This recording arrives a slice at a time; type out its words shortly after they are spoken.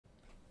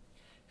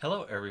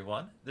Hello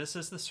everyone, this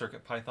is the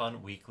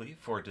CircuitPython Weekly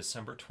for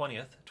December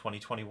 20th,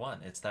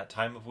 2021. It's that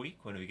time of week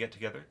when we get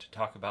together to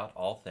talk about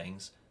all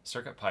things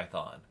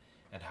CircuitPython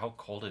and how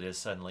cold it is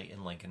suddenly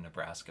in Lincoln,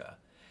 Nebraska.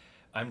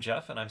 I'm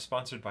Jeff and I'm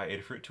sponsored by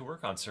Adafruit to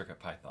work on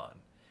CircuitPython,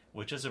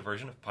 which is a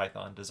version of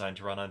Python designed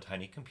to run on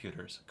tiny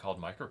computers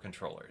called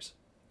microcontrollers.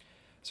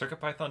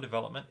 CircuitPython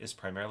development is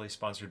primarily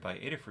sponsored by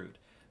Adafruit,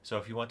 so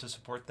if you want to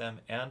support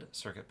them and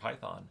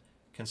CircuitPython,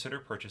 consider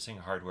purchasing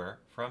hardware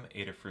from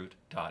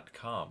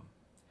adafruit.com.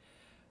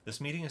 This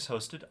meeting is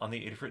hosted on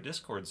the Adafruit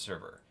Discord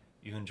server.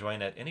 You can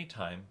join at any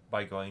time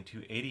by going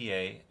to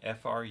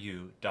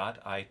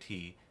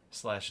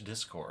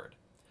adafru.it/discord.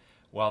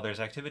 While there's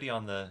activity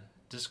on the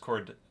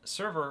Discord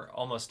server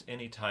almost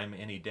any time,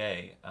 any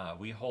day,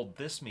 we hold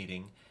this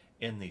meeting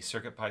in the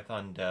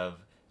CircuitPython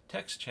Dev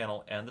text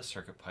channel and the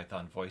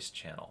CircuitPython voice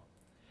channel.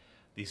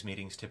 These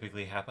meetings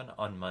typically happen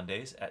on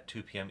Mondays at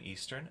 2 p.m.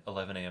 Eastern,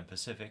 11 a.m.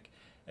 Pacific,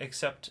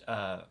 except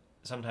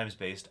sometimes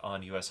based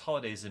on U.S.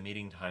 holidays, the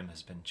meeting time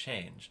has been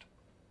changed.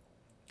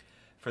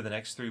 For the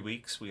next 3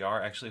 weeks, we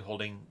are actually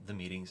holding the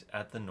meetings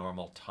at the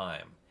normal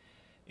time.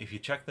 If you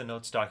check the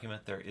notes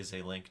document, there is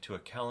a link to a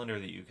calendar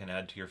that you can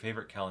add to your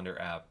favorite calendar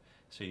app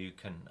so you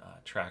can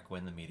track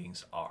when the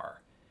meetings are,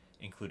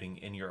 including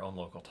in your own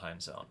local time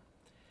zone.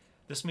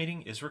 This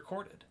meeting is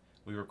recorded.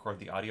 We record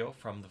the audio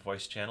from the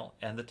voice channel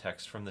and the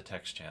text from the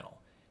text channel.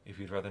 If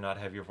you'd rather not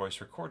have your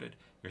voice recorded,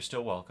 you're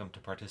still welcome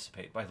to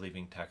participate by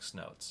leaving text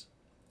notes.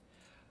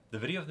 The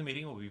video of the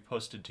meeting will be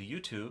posted to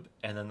YouTube,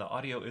 and then the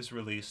audio is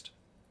released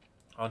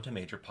onto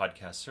major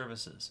podcast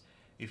services.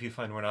 If you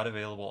find we're not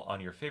available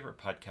on your favorite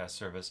podcast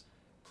service,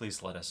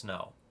 please let us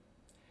know.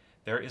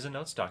 There is a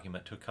notes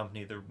document to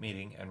accompany the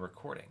meeting and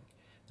recording.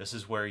 This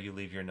is where you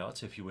leave your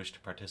notes if you wish to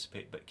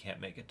participate but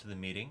can't make it to the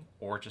meeting,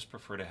 or just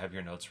prefer to have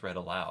your notes read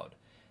aloud.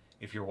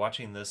 If you're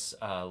watching this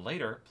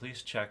later,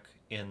 please check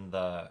in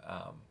the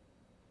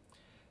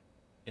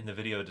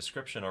video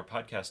description or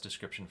podcast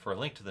description for a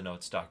link to the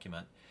notes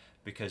document,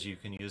 because you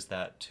can use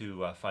that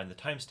to find the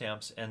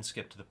timestamps and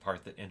skip to the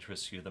part that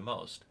interests you the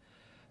most.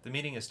 The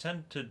meeting is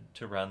tended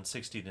to run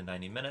 60 to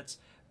 90 minutes,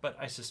 but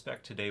I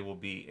suspect today will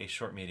be a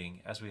short meeting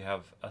as we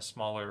have a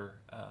smaller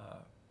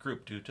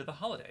group due to the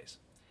holidays.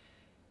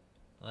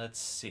 Let's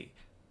see.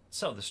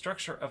 So the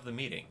structure of the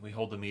meeting. We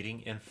hold the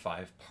meeting in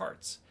 5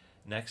 parts.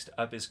 Next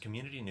up is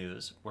community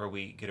news, where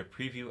we get a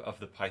preview of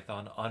the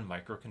Python on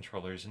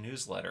Microcontrollers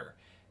newsletter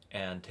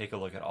and take a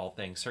look at all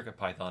things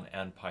CircuitPython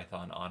and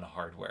Python on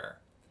hardware.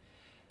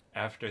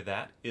 After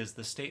that is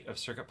the state of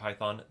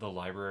CircuitPython, the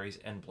libraries,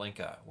 and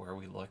Blinka, where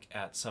we look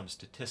at some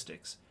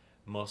statistics,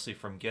 mostly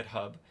from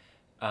GitHub,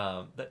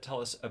 that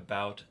tell us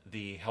about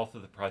the health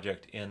of the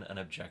project in an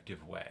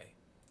objective way.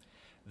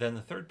 Then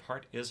the third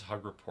part is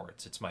Hug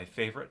Reports. It's my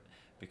favorite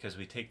because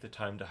we take the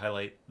time to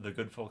highlight the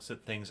good folks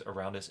that things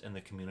around us in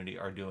the community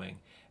are doing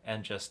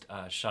and just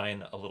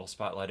shine a little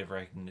spotlight of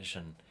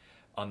recognition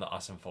on the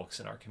awesome folks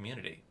in our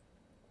community.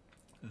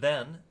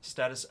 Then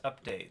status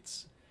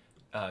updates.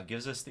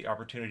 Gives us the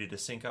opportunity to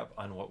sync up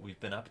on what we've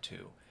been up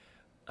to.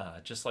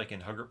 Just like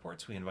in Hug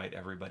Reports, we invite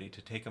everybody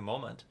to take a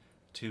moment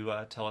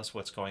to tell us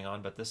what's going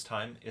on, but this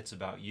time it's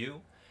about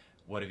you.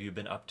 What have you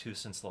been up to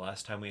since the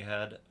last time we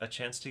had a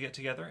chance to get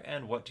together,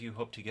 and what do you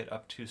hope to get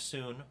up to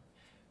soon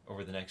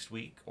over the next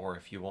week, or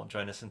if you won't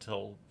join us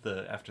until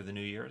after the New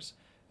Year's,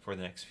 for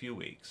the next few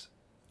weeks.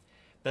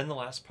 Then the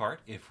last part,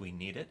 if we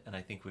need it, and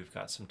I think we've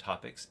got some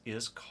topics,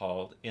 is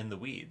called In the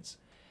Weeds.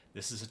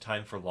 This is a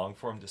time for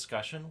long-form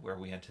discussion where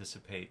we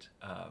anticipate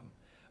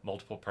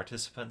multiple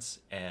participants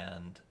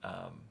and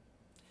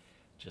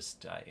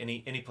just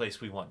any place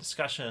we want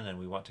discussion and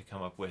we want to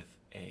come up with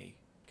a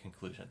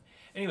conclusion.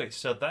 Anyway,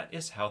 so that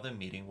is how the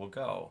meeting will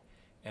go.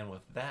 And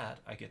with that,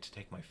 I get to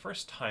take my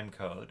first time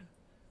code.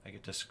 I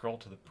get to scroll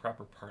to the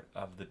proper part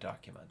of the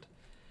document,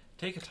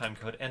 take a time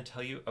code, and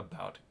tell you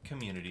about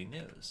community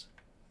news.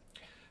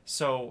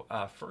 So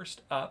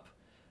first up,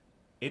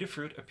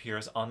 Adafruit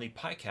appears on the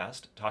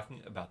PyCast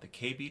talking about the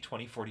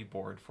KB2040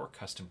 board for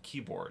custom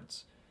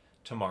keyboards.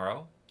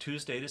 Tomorrow,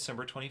 Tuesday,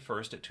 December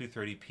 21st at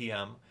 2:30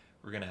 p.m.,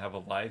 we're going to have a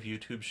live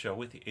YouTube show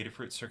with the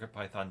Adafruit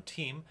CircuitPython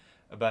team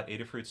about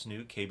Adafruit's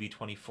new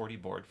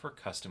KB2040 board for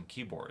custom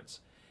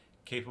keyboards.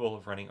 Capable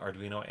of running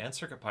Arduino and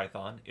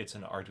CircuitPython, it's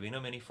an Arduino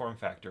Mini form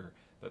factor,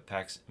 but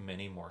packs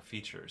many more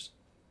features.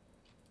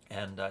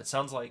 And it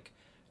sounds like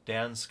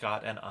Dan,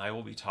 Scott, and I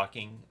will be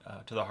talking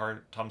to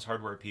the Tom's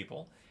Hardware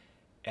people.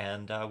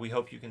 And we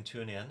hope you can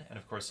tune in. And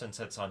of course, since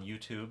it's on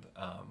YouTube,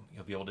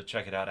 you'll be able to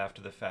check it out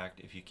after the fact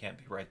if you can't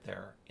be right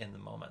there in the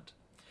moment.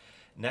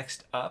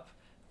 Next up,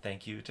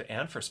 thank you to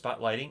Anne for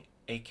spotlighting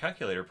a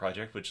calculator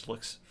project, which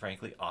looks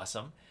frankly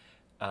awesome.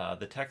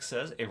 The text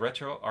says, a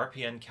retro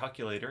RPN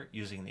calculator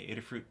using the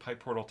Adafruit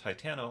PyPortal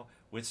Titano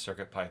with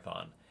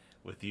CircuitPython.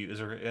 With the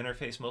user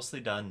interface mostly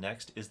done,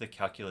 next is the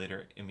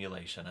calculator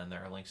emulation. And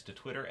there are links to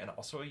Twitter and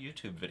also a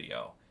YouTube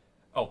video.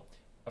 Oh,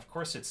 of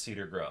course it's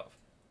Cedar Grove.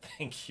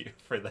 Thank you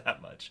for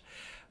that much.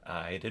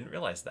 I didn't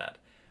realize that.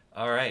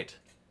 All right.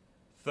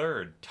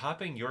 Third,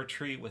 topping your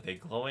tree with a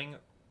glowing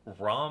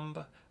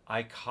rhomb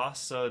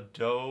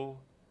icosahedral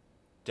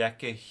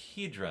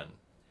decahedron.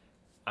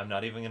 I'm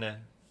not even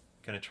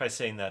gonna try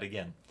saying that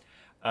again.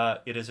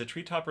 It is a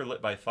tree topper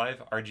lit by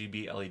 5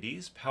 RGB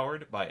LEDs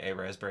powered by a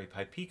Raspberry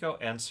Pi Pico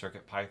and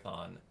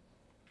CircuitPython.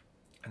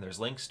 And there's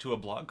links to a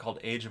blog called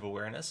Age of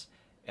Awareness,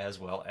 as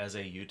well as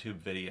a YouTube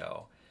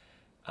video.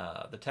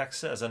 The text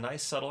says, a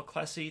nice, subtle,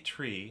 classy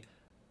tree,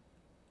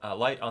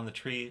 light on the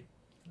tree.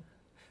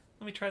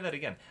 Let me try that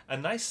again. A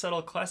nice,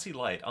 subtle, classy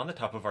light on the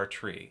top of our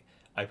tree.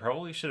 I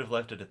probably should have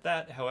left it at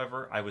that.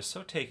 However, I was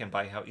so taken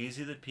by how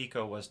easy the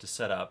Pico was to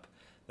set up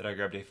that I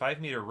grabbed a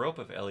 5-meter rope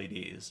of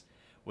LEDs,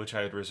 which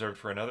I had reserved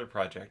for another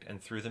project, and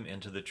threw them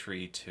into the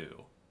tree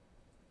too.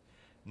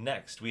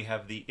 Next, we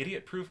have the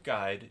idiot-proof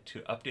guide to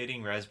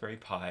updating Raspberry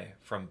Pi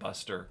from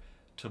Buster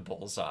to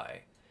Bullseye.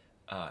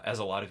 As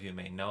a lot of you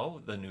may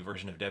know, the new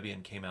version of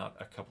Debian came out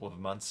a couple of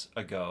months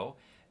ago.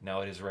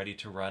 Now it is ready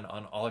to run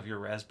on all of your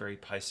Raspberry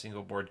Pi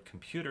single-board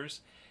computers,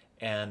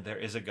 and there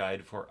is a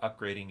guide for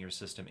upgrading your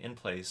system in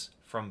place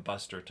from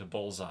Buster to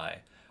Bullseye.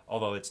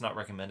 Although it's not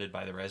recommended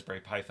by the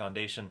Raspberry Pi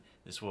Foundation,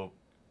 this will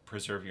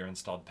preserve your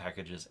installed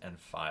packages and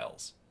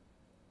files.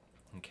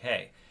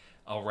 Okay,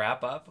 I'll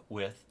wrap up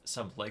with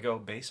some Lego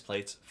base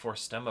plates for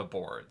Stemma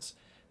boards.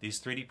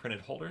 These 3D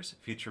printed holders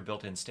feature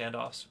built-in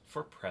standoffs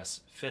for press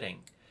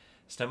fitting.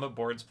 Stemma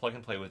boards plug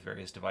and play with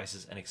various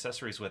devices and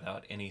accessories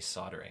without any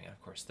soldering. And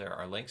of course, there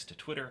are links to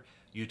Twitter,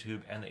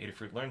 YouTube, and the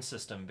Adafruit Learn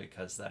system,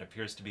 because that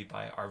appears to be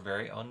by our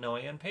very own Noe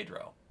and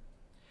Pedro.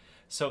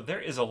 So there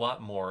is a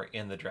lot more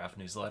in the draft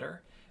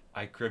newsletter.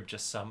 I cribbed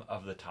just some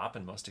of the top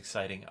and most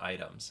exciting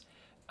items.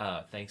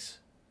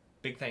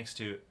 Big thanks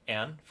to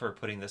Anne for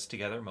putting this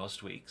together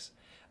most weeks.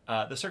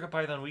 The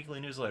CircuitPython Weekly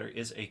Newsletter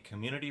is a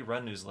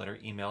community-run newsletter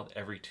emailed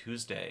every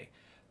Tuesday.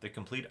 The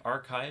complete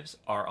archives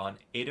are on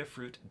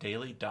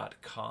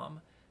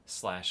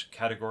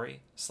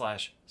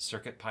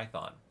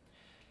adafruitdaily.com/category/CircuitPython.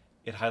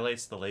 It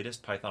highlights the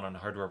latest Python and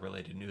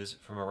hardware-related news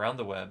from around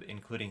the web,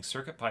 including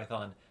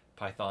CircuitPython,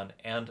 Python,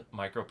 and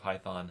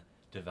MicroPython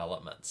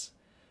developments.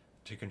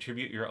 To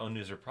contribute your own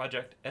news or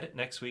project, edit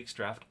next week's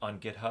draft on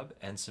GitHub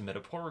and submit a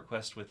pull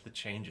request with the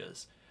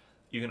changes.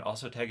 You can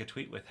also tag a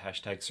tweet with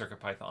hashtag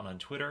CircuitPython on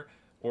Twitter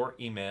or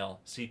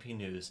email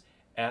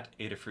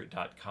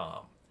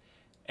cpnews@adafruit.com.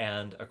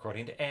 And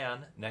according to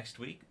Anne, next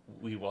week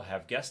we will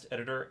have guest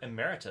editor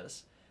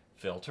emeritus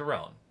Phil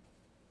Terone.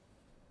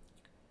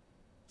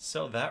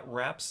 So that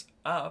wraps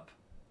up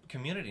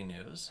community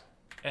news,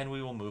 and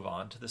we will move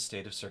on to the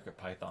state of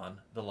CircuitPython,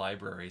 the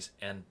libraries,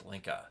 and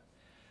Blinka.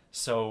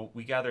 So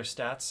we gather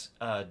stats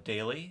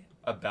daily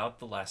about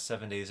the last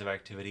 7 days of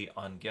activity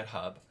on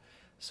GitHub.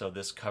 So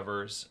this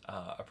covers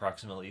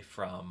approximately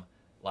from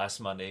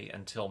last Monday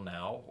until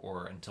now,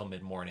 or until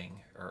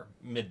mid-morning, or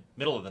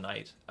middle of the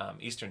night,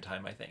 Eastern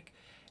time, I think.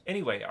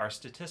 Anyway, our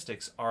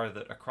statistics are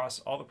that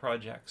across all the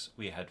projects,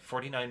 we had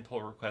 49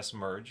 pull requests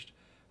merged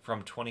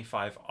from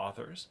 25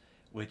 authors,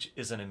 which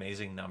is an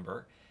amazing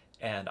number.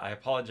 And I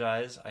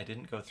apologize, I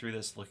didn't go through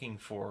this looking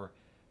for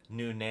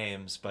new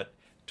names, but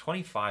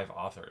 25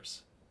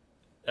 authors.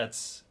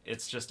 It's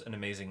just an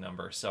amazing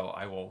number, so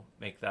I will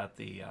make that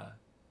the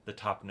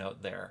top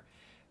note there.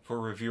 For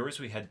reviewers,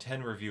 we had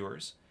 10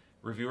 reviewers.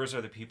 Reviewers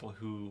are the people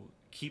who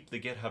keep the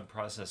GitHub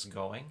process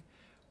going.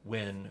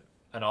 When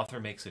an author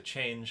makes a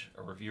change,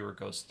 a reviewer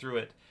goes through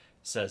it,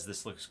 says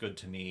this looks good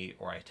to me,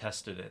 or I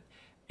tested it.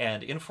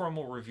 And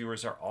informal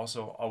reviewers are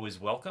also always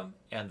welcome,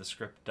 and the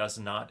script does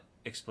not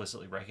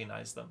explicitly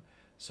recognize them.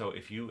 So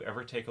if you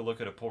ever take a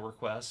look at a pull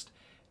request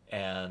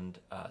and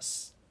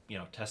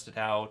test it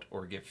out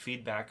or give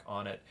feedback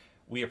on it,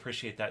 we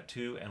appreciate that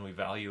too, and we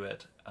value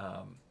it.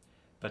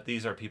 But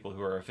these are people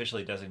who are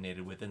officially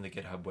designated within the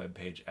GitHub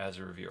webpage as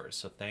reviewers.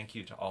 So thank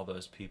you to all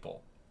those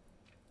people.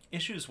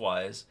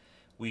 Issues-wise,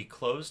 we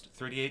closed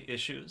 38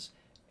 issues,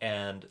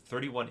 and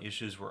 31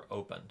 issues were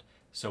opened.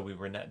 So we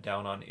were net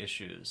down on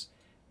issues.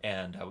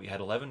 And we had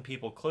 11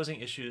 people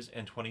closing issues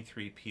and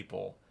 23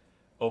 people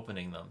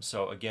opening them.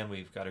 So again,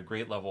 we've got a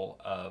great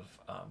level of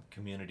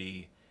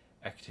community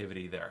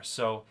activity there.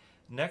 So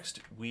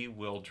next, we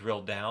will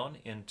drill down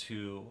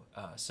into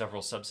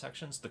several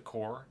subsections: the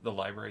core, the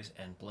libraries,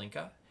 and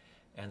Blinka.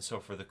 And so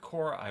for the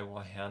core, I will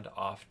hand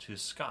off to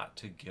Scott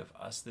to give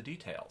us the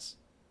details.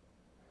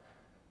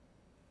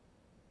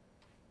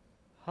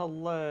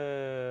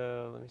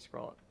 Hello. Let me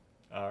scroll up.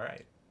 All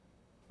right.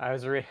 I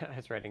was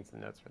writing some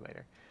notes for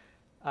later.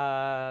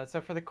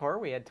 So for the core,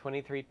 we had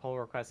 23 pull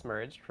requests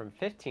merged from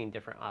 15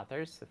 different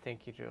authors. So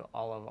thank you to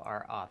all of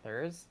our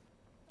authors.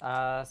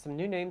 Some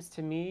new names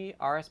to me: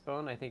 RS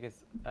Bone, I think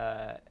is,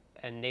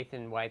 and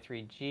Nathan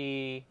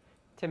Y3G,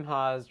 Tim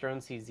Haas, Drone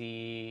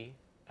CZ,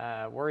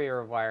 Warrior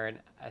of Wire,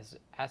 and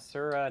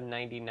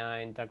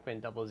Asura99,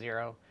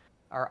 Duckman00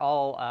 are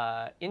all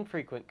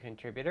infrequent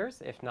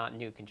contributors, if not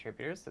new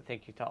contributors. So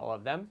thank you to all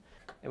of them.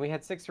 And we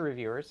had 6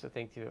 reviewers. So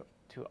thank you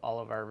to all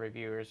of our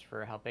reviewers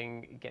for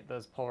helping get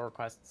those pull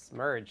requests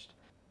merged.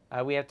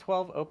 We have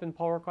 12 open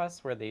pull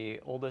requests, where the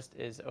oldest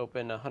is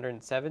open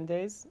 107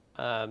 days.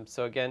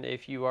 So again,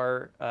 if you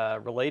are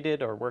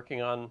related or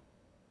working on,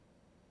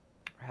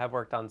 or have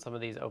worked on some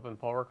of these open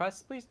pull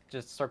requests, please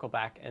just circle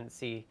back and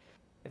see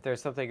if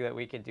there's something that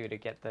we could do to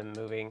get them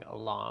moving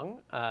along.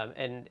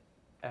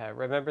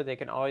 Remember,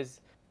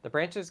 the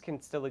branches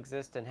can still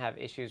exist and have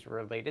issues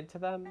related to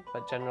them,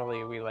 but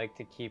generally we like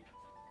to keep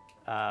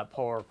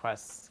pull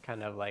requests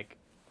kind of like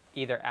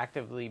either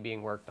actively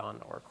being worked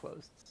on or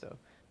closed. So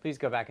please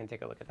go back and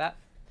take a look at that.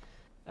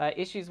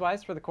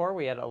 Issues-wise for the core,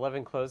 we had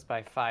 11 closed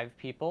by 5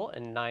 people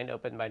and 9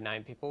 opened by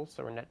 9 people,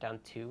 so we're net down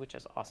 2, which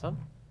is awesome.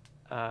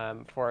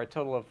 For a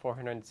total of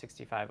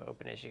 465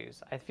 open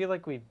issues. I feel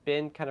like we've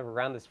been kind of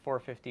around this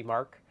 450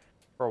 mark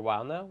for a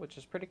while now, which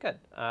is pretty good.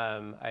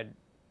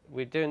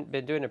 We've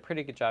been doing a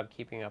pretty good job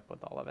keeping up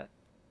with all of it.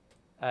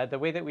 The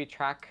way that we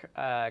track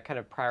kind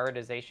of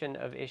prioritization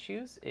of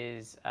issues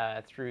is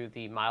through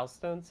the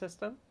milestone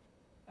system.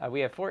 We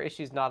have 4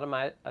 issues not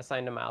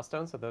assigned a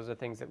milestone, so those are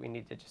things that we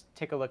need to just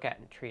take a look at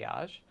and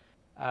triage.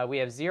 We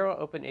have 0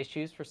 open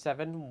issues for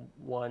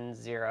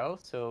 710,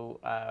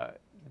 so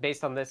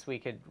based on this, we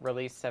could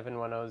release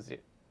 710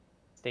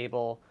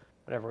 stable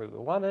whenever we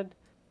wanted.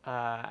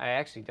 I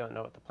actually don't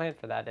know what the plan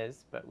for that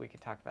is, but we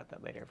could talk about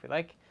that later if we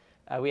like.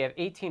 We have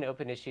 18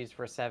 open issues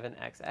for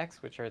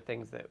 7XX, which are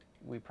things that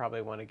we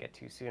probably want to get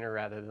to sooner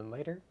rather than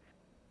later,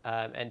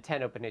 and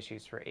 10 open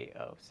issues for 80.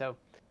 So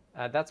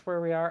that's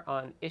where we are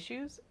on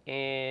issues,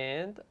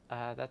 and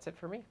that's it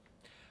for me.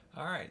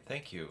 All right,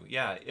 thank you.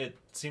 Yeah, it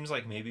seems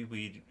like maybe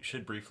we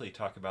should briefly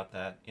talk about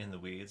that in the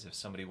weeds if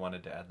somebody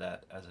wanted to add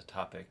that as a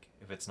topic,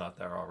 if it's not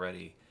there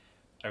already.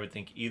 I would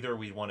think either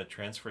we want to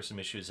transfer some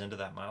issues into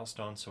that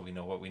milestone so we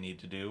know what we need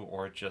to do,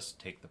 or just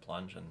take the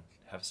plunge and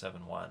have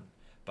 7-1.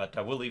 But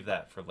we'll leave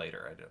that for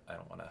later. I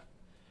don't want to.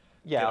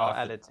 Yeah, I'll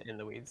add it in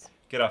the weeds.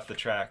 Get off the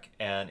track,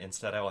 and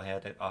instead I will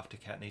hand it off to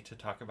Kattni to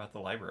talk about the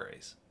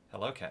libraries.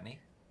 Hello, Kattni.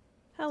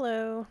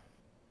 Hello.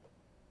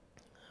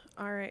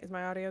 All right, is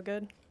my audio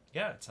good?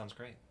 Yeah, it sounds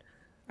great.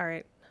 All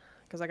right,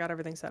 because I got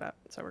everything set up,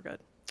 so we're good.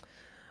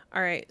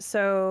 All right,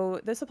 so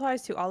this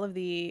applies to all of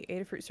the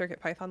Adafruit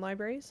CircuitPython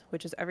libraries,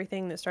 which is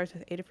everything that starts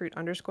with Adafruit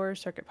 _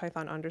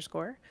 CircuitPython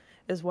 _,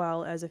 as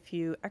well as a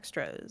few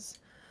extras.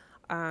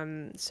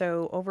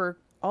 So over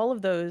all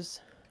of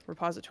those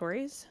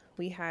repositories,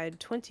 we had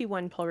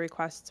 21 pull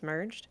requests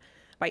merged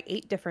by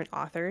 8 different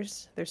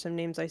authors. There's some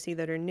names I see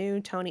that are new: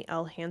 Tony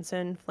L.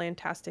 Hansen,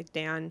 Flantastic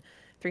Dan,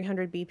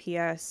 300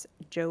 BPS,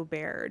 Joe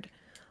Baird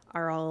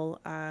are all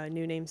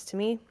new names to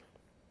me,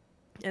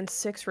 and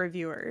 6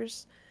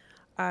 reviewers.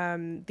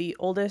 The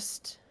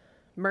oldest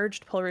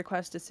merged pull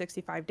request is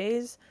 65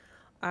 days.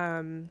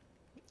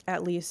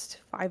 At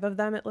least 5 of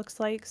them, it looks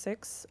like,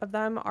 6 of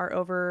them are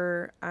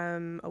over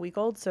a week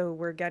old, so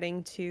we're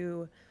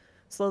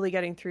slowly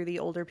getting through the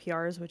older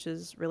PRs, which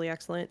is really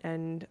excellent,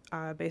 and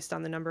based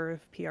on the number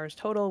of PRs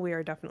total, we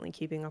are definitely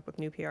keeping up with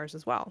new PRs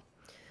as well.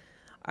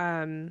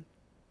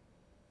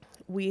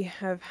 We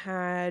have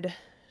had,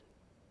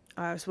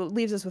 so it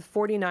leaves us with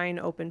 49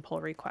 open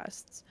pull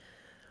requests.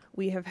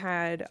 We have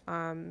had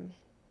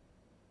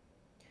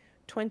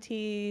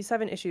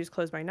 27 issues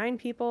closed by 9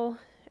 people,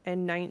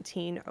 and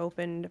 19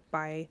 opened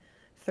by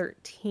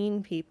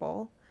 13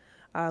 people,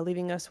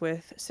 leaving us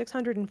with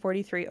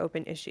 643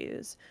 open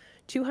issues.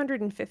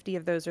 250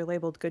 of those are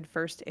labeled Good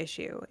First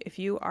Issue. If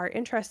you are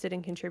interested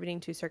in contributing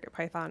to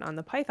CircuitPython on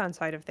the Python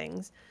side of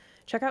things,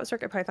 check out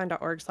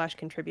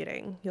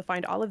circuitpython.org/contributing. You'll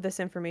find all of this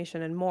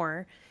information and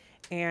more.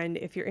 And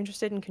if you're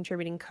interested in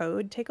contributing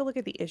code, take a look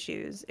at the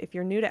issues. If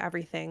you're new to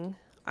everything,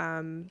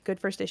 Good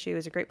First Issue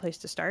is a great place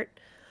to start.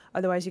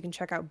 Otherwise, you can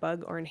check out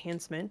Bug or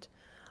Enhancement.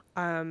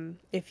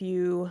 If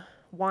you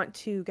want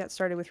to get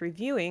started with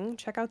reviewing,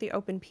 check out the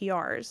open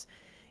PRs.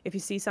 If you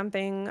see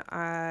something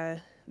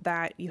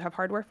that you have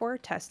hardware for,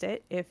 test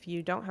it. If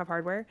you don't have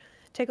hardware,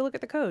 take a look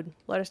at the code.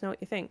 Let us know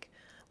what you think.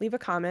 Leave a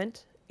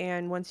comment,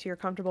 and once you're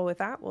comfortable with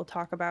that, we'll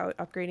talk about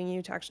upgrading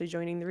you to actually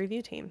joining the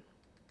review team.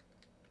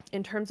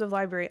 In terms of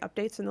library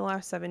updates in the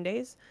last 7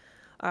 days,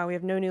 we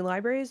have no new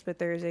libraries, but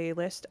there's a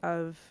list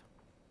of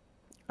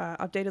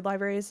updated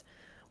libraries,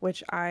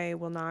 which I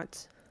will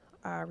not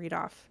read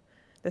off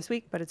this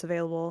week, but it's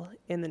available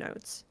in the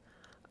notes.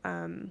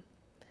 And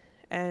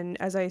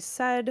as I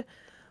said,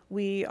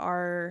 we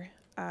are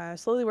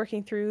slowly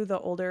working through the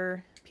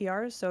older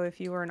PRs, so if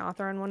you were an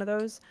author on one of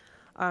those,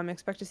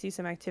 expect to see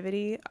some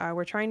activity.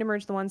 We're trying to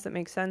merge the ones that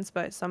make sense,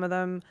 but some of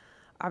them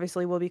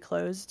obviously will be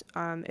closed.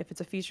 If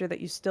it's a feature that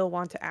you still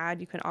want to add,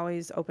 you can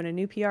always open a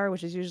new PR,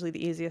 which is usually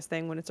the easiest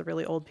thing when it's a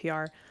really old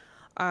PR.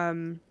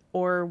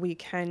 Or we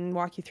can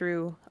walk you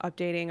through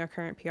updating a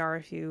current PR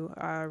if you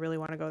really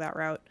want to go that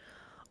route.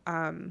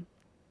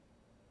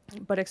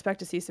 But expect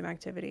to see some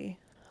activity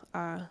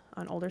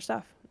on older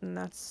stuff, and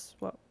that's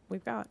what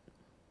we've got.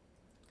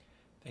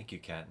 Thank you,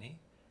 Kattni.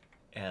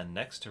 And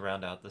next, to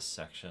round out this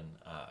section,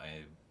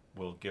 I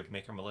will give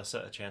Maker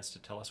Melissa a chance to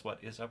tell us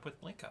what is up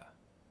with Blinka.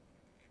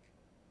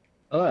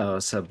 Hello,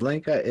 so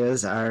Blinka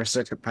is our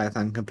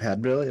CircuitPython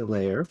compatibility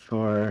layer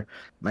for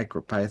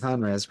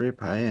MicroPython, Raspberry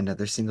Pi, and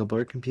other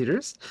single-board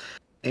computers.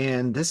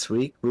 And this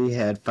week we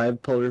had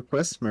 5 pull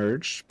requests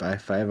merged by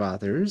 5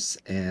 authors,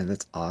 and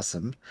that's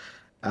awesome.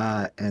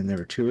 And there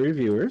were 2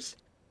 reviewers.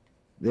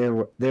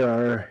 There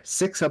are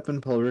 6 open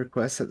pull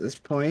requests at this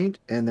point,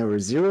 and there were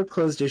 0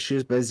 closed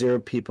issues by 0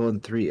 people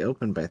and 3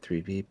 open by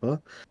 3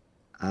 people,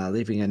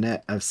 leaving a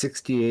net of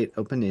 68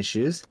 open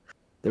issues.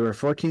 There were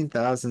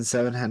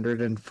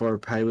 14,704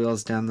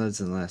 PyWheels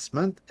downloads in the last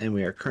month, and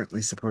we are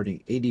currently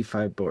supporting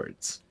 85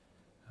 boards.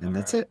 And All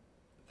that's right. it.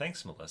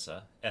 Thanks,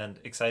 Melissa. And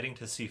exciting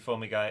to see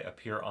Foamy Guy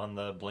appear on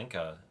the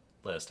Blinka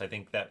list. I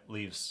think that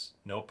leaves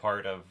no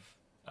part of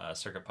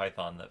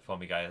CircuitPython that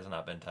Foamy Guy has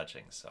not been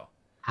touching. So,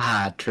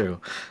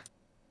 True.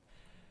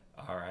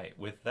 all right.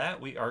 With that,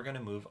 we are going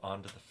to move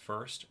on to the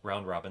first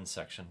round robin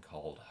section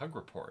called Hug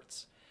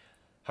Reports.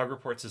 Hug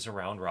Reports is a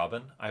round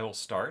robin. I will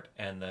start,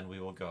 and then we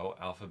will go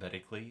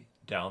alphabetically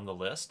down the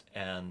list.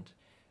 And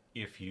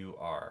if you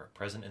are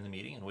present in the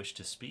meeting and wish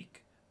to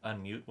speak,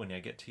 unmute when I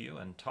get to you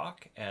and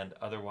talk, and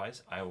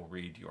otherwise I will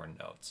read your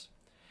notes.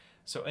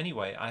 So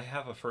anyway, I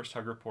have a first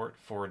hug report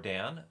for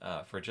Dan.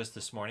 For just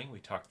this morning, we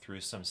talked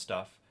through some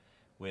stuff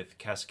with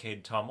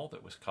Cascade Toml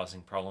that was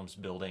causing problems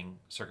building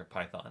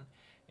CircuitPython,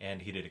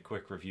 and he did a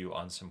quick review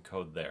on some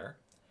code there.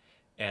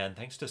 And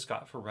thanks to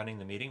Scott for running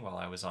the meeting while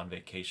I was on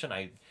vacation.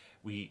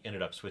 We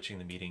ended up switching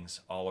the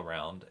meetings all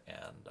around,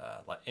 and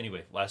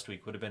anyway, last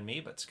week would have been me,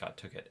 but Scott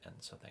took it, and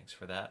so thanks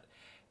for that.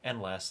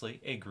 And lastly,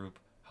 a group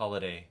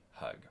holiday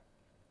hug.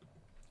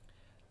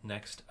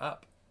 Next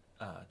up,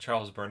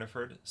 Charles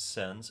Burniford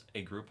sends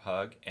a group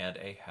hug and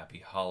a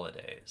happy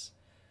holidays.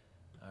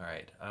 All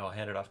right, I'll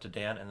hand it off to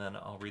Dan, and then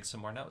I'll read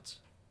some more notes.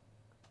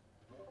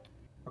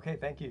 Okay,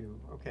 thank you.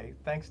 Okay,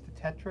 thanks to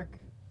Tetrick,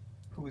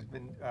 who's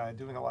been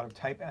doing a lot of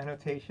type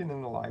annotation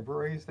in the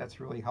libraries. That's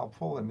really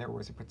helpful, and there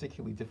was a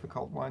particularly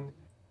difficult one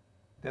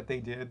that they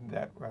did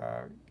that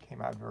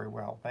came out very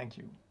well. Thank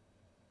you.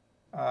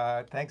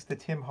 Thanks to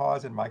Tim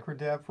Hawes and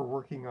Microdev for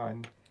working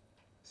on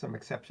some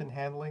exception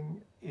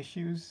handling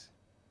issues.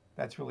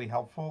 That's really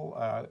helpful.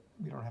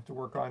 We don't have to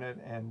work on it,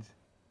 and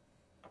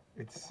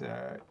it's,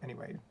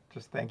 anyway,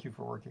 just thank you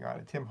for working on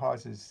it. Tim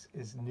Hawes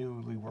is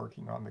newly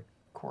working on the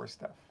core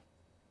stuff.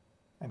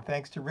 And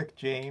thanks to Rick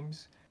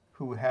James,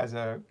 who has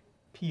a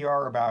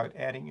PR about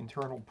adding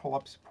internal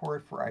pull-up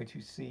support for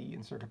I2C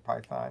in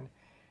CircuitPython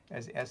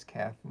as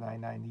SCATH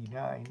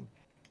 999.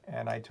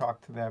 And I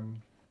talked to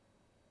them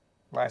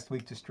last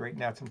week to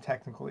straighten out some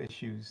technical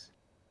issues.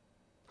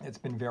 It's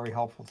been very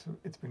helpful.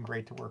 It's been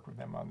great to work with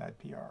them on that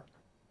PR.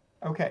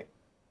 Okay.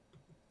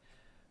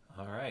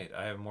 All right,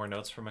 I have more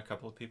notes from a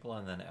couple of people,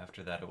 and then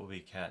after that it will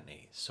be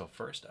Kattni. So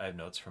first, I have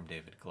notes from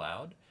David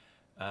Glaude,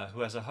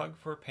 who has a hug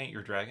for Paint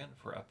Your Dragon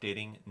for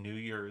updating New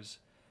Year's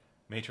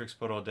Matrix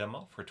Photo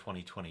Demo for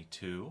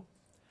 2022,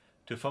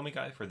 to Foamy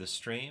Guy for the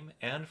stream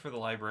and for the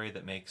library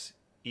that makes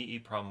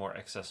EEPROM more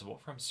accessible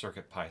from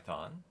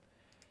CircuitPython,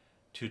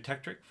 to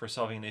Tektrick for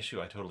solving an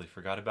issue I totally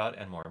forgot about,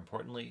 and more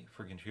importantly,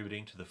 for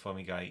contributing to the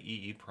Foamy Guy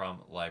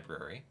EEPROM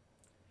library,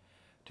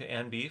 to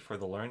Ann B for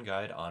the Learn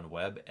Guide on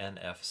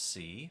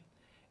WebNFC,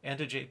 and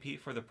to JP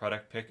for the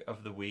product pick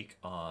of the week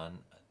on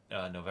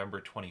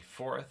November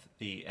 24th,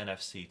 the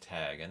NFC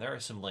tag. And there are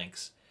some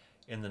links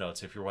in the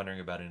notes if you're wondering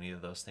about any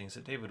of those things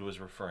that David was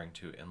referring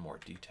to in more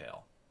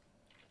detail.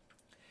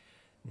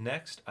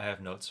 Next, I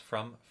have notes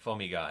from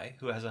Foamy Guy,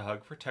 who has a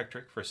hug for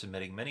Tektrick for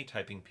submitting many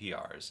typing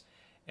PRs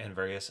and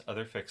various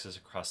other fixes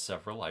across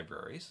several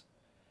libraries,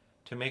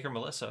 to Maker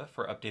Melissa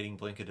for updating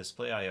Blinka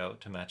Display I/O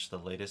to match the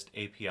latest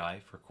API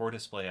for Core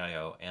Display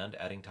I/O and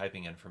adding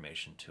typing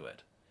information to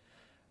it,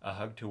 a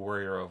hug to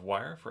Warrior of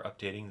Wire for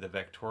updating the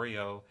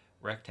Vectorio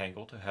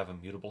rectangle to have a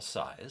mutable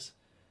size,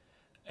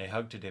 a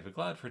hug to David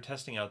Glaude for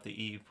testing out the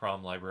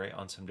EEPROM library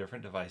on some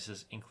different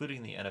devices,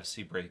 including the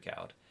NFC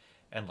breakout,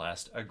 and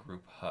last, a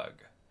group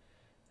hug.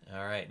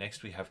 All right,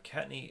 next we have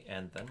Kattni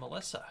and then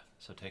Melissa,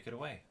 so take it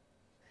away.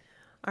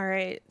 All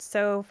right,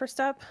 so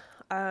first up,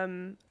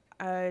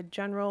 a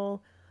general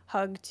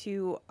hug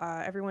to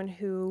everyone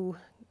who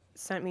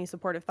sent me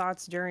supportive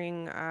thoughts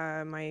during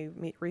my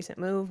recent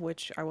move,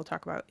 which I will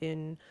talk about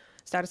in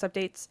status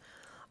updates,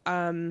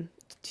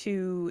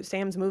 to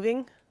Sam's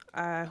Moving,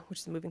 which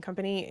is a moving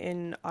company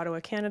in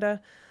Ottawa,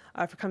 Canada,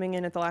 for coming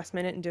in at the last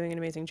minute and doing an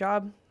amazing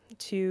job,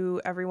 to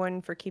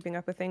everyone for keeping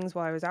up with things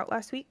while I was out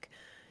last week,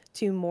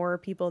 to more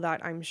people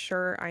that I'm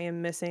sure I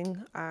am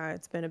missing.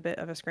 It's been a bit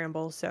of a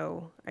scramble,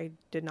 so I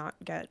did not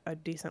get a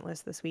decent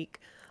list this week,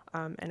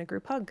 and a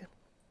group hug.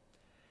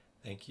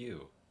 Thank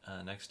you.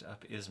 Next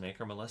up is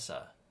Maker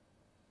Melissa.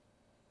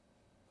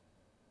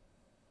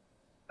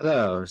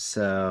 Hello,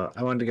 so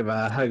I wanted to give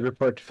a hug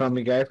report to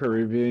Foamy Guy for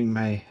reviewing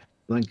my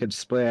Blinka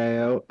Display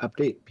I/O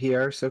update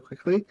PR so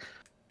quickly.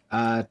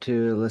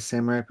 To Le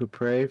Samurai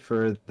Poupre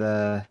for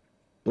the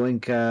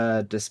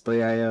Blinka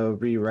Display I/O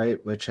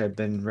rewrite, which I've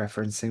been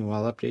referencing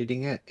while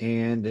updating it,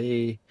 and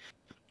a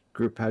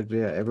group hug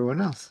to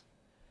everyone else.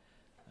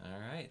 All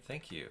right,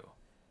 thank you.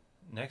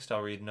 Next,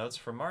 I'll read notes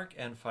from Mark,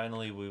 and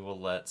finally, we will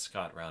let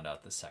Scott round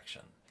out the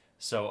section.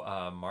 So,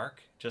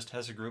 Mark just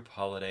has a group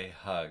holiday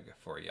hug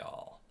for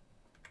y'all.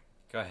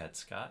 Go ahead,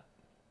 Scott.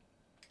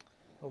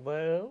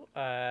 Hello.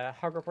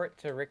 Hug report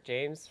to Rick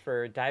James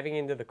for diving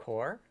into the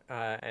core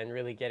and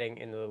really getting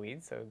into the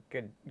weeds. So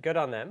good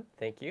on them.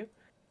 Thank you.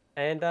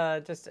 And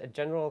just a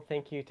general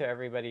thank you to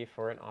everybody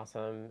for an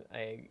awesome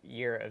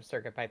year of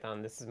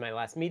CircuitPython. This is my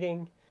last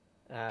meeting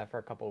for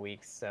a couple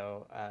weeks,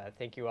 so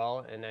thank you all,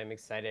 and I'm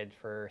excited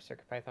for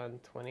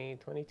CircuitPython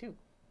 2022.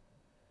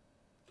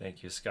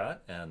 Thank you,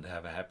 Scott, and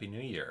have a happy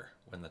new year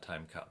when the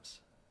time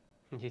comes.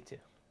 You too.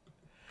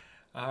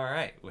 All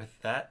right,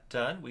 with that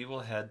done, we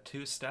will head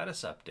to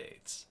status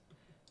updates.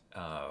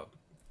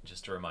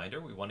 Just a reminder,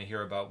 we want to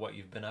hear about what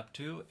you've been up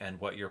to and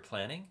what you're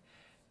planning.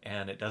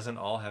 And it doesn't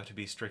all have to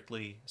be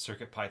strictly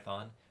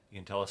CircuitPython. You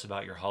can tell us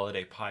about your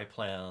holiday pie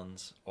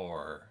plans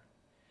or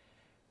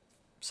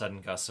sudden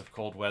gusts of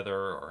cold weather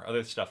or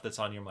other stuff that's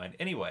on your mind.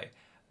 Anyway,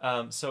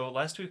 so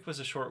last week was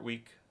a short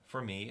week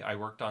for me. I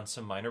worked on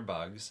some minor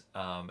bugs,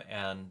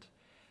 and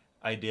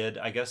I did,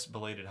 I guess,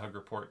 belated hug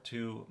report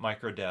to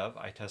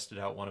MicroDev. I tested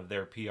out one of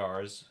their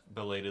PRs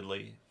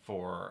belatedly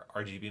for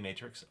RGB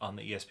Matrix on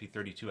the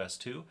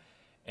ESP32S2,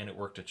 and it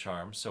worked a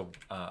charm, so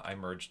I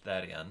merged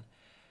that in.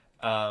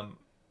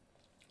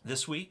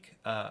 This week,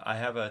 I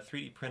have a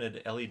 3D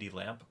printed LED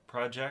lamp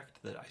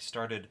project that I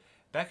started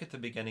back at the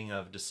beginning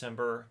of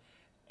December,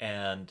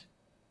 and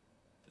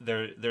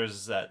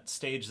there's that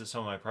stage that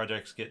some of my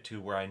projects get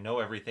to where I know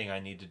everything I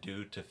need to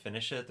do to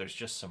finish it. There's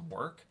just some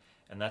work,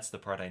 and that's the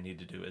part I need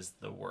to do, is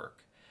the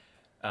work.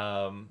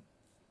 In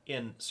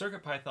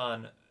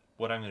CircuitPython,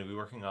 what I'm going to be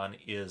working on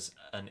is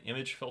an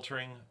image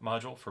filtering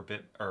module for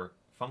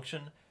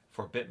function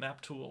for bitmap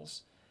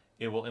tools.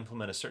 It will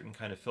implement a certain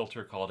kind of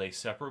filter called a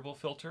separable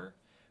filter,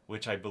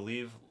 which I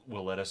believe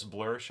will let us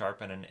blur,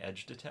 sharpen, and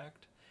edge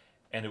detect.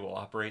 And it will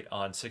operate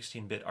on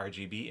 16-bit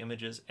RGB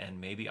images and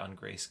maybe on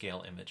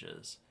grayscale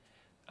images.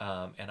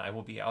 And I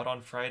will be out on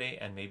Friday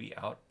and maybe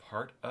out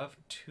part of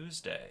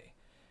Tuesday.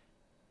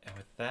 And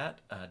with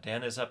that,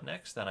 Dan is up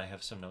next, then I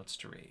have some notes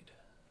to read.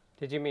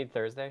 Did you mean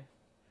Thursday?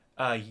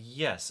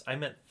 Yes, I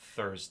meant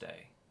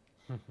Thursday.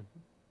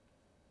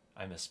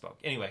 I misspoke.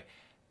 Anyway,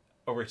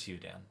 over to you,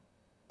 Dan.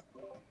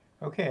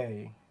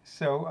 Okay,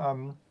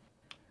 so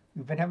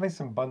we've been having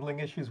some bundling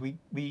issues. We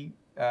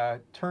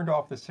turned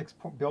off the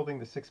building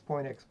the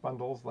 6.x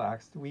bundles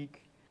last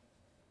week,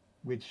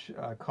 which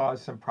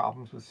caused some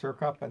problems with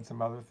CircUp and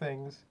some other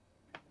things,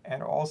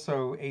 and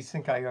also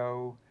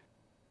Async.io.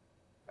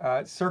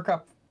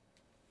 CircUp,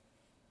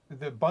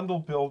 the bundle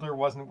builder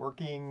wasn't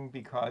working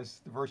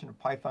because the version of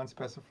Python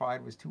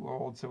specified was too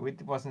old, so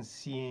it wasn't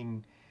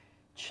seeing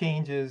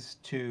changes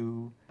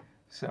to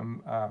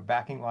some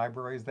backing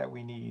libraries that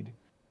we need.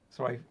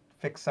 So I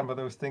fixed some of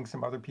those things.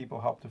 Some other people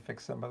helped to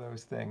fix some of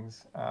those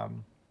things. I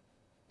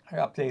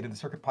updated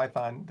the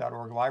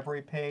circuitpython.org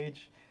library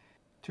page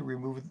to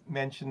remove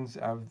mentions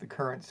of the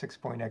current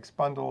 6.x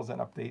bundles and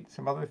update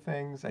some other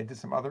things. I did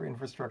some other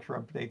infrastructure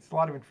updates, a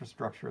lot of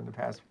infrastructure in the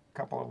past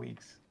couple of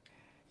weeks.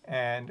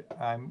 And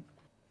I'm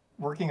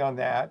working on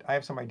that. I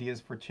have some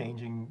ideas for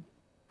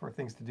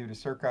things to do to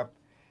CircUp.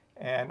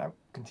 And I'm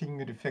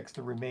continuing to fix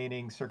the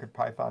remaining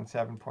CircuitPython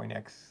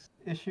 7.x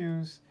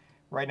issues.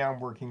 Right now I'm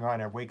working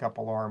on a wake-up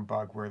alarm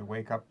bug where the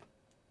wake-up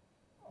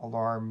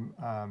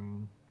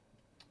alarm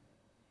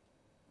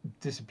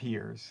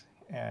disappears,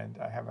 and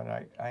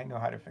I know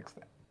how to fix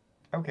that.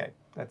 Okay,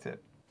 that's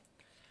it.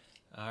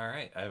 All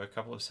right, I have a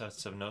couple of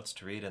sets of notes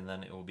to read, and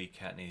then it will be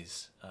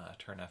Kattni's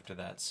turn after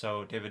that.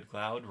 So David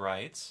Glaude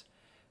writes,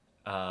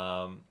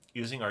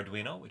 using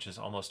Arduino, which is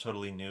almost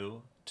totally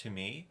new to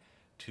me,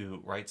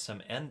 to write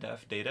some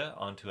NDEF data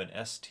onto an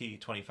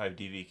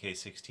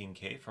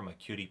ST25DVK16K from a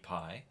Qt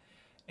Py,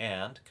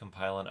 and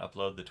compile and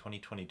upload the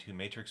 2022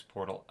 Matrix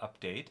Portal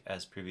update,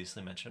 as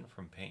previously mentioned,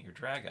 from Paint Your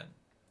Dragon.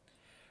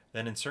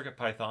 Then in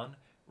CircuitPython,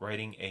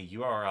 writing a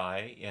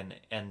URI in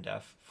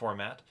NDEF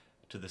format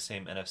to the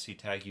same NFC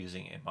tag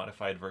using a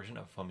modified version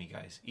of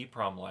FoamyGuy's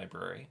EEPROM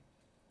library.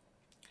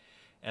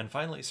 And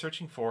finally,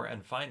 searching for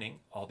and finding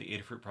all the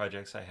Adafruit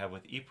projects I have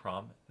with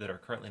EEPROM that are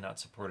currently not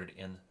supported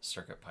in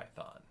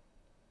CircuitPython.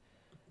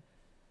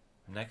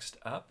 Next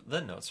up,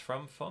 the notes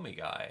from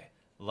FoamyGuy.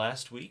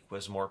 Last week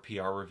was more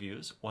PR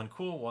reviews. One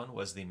cool one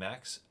was the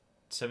Max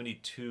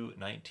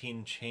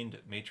 7219 chained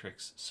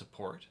matrix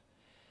support,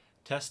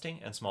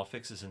 testing and small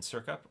fixes in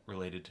CircUp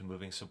related to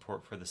moving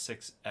support for the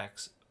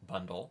 6X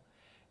bundle,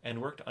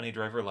 and worked on a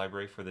driver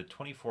library for the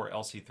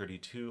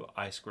 24LC32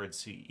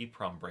 I2C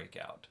EEPROM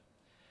breakout.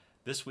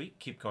 This week,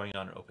 keep going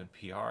on open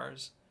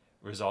PRs,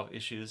 resolve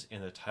issues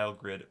in the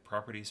TileGrid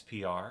properties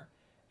PR,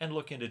 and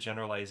look into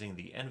generalizing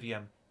the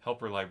NVM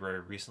helper library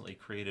recently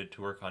created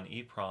to work on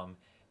EEPROM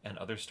and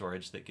other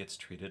storage that gets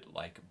treated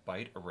like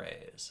byte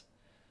arrays.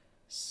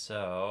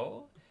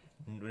 So,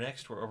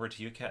 next we're over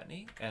to you,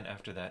 Kattni, and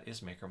after that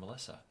is Maker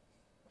Melissa.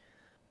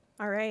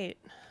 All right.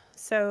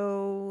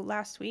 So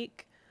last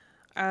week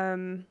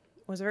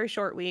was a very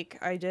short week.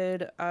 I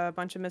did a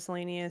bunch of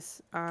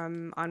miscellaneous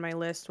on my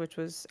list, which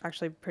was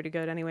actually pretty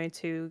good anyway,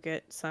 to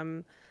get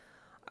some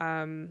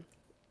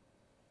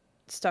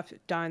stuff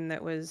done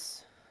that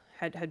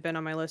had been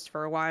on my list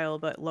for a while,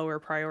 but lower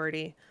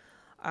priority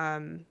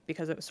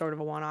because it was sort of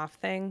a one-off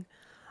thing.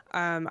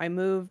 I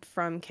moved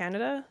from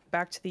Canada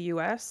back to the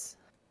US,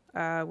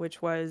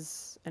 which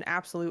was an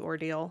absolute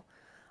ordeal.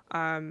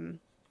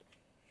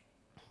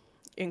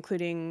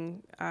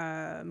 including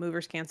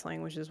movers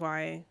canceling, which is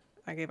why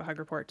I gave a hug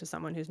report to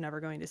someone who's never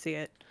going to see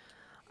it,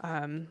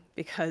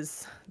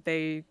 because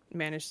they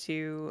managed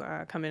to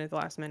come in at the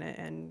last minute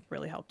and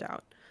really helped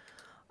out.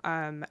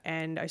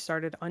 And I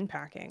started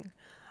unpacking.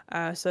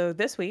 So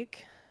this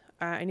week,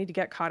 I need to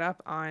get caught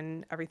up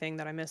on everything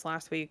that I missed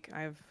last week.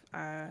 I have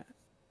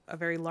a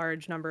very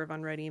large number of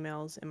unread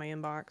emails in my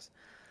inbox.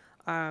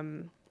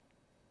 And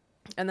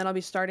then I'll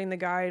be starting the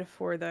guide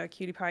for the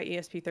QT Py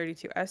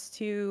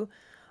ESP32S2,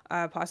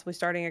 possibly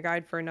starting a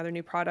guide for another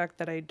new product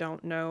that I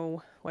don't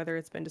know whether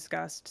it's been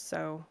discussed,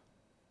 so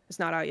it's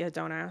not out yet,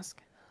 don't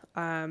ask.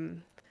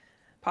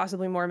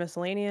 Possibly more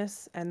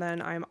miscellaneous, and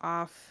then I'm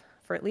off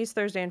for at least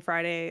Thursday and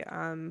Friday,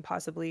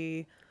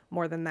 possibly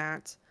more than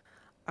that.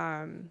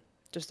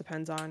 Just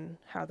depends on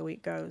how the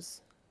week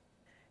goes.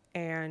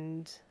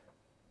 And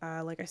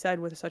like I said,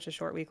 with such a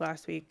short week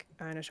last week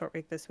and a short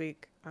week this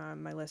week,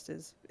 my list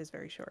is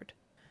very short.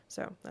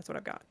 So that's what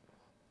I've got.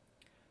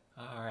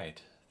 All right,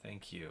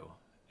 thank you.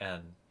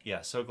 And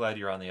yeah, so glad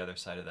you're on the other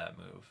side of that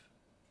move.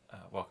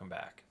 Welcome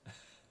back.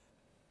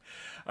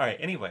 All right,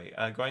 anyway,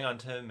 going on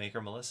to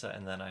Maker Melissa,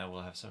 and then I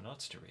will have some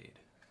notes to read.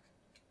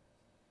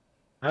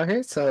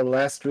 Okay, so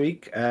last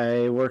week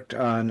I worked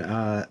on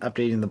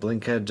updating the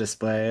Blinka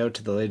display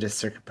to the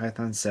latest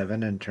CircuitPython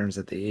 7 in terms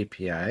of the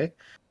API.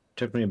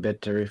 Took me a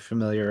bit to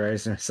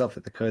familiarize myself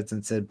with the code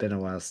since it had been a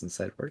while since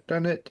I'd worked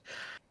on it.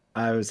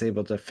 I was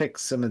able to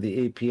fix some of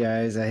the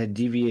APIs I had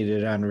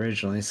deviated on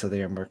originally so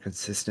they are more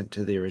consistent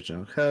to the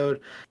original code,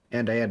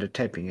 and I added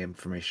typing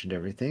information to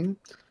everything.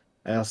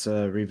 I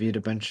also reviewed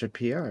a bunch of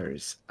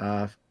PRs.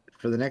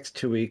 For the next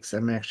 2 weeks,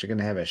 I'm actually going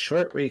to have a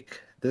short week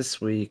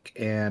this week,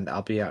 and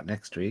I'll be out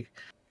next week.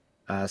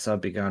 So I'll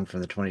be gone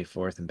from the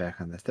 24th and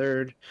back on the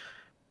 3rd.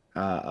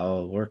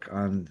 I'll work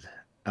on...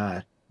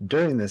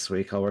 During this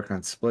week, I'll work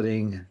on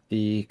splitting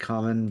the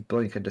common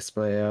Blinka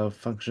Display.io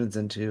functions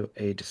into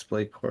a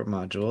display core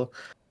module,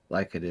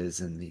 like it is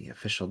in the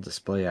official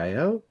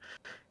Display.io,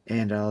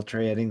 and I'll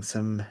try adding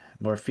some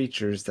more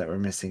features that were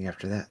missing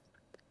after that.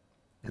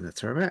 And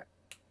that's where I'm at.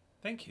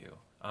 Thank you.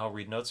 I'll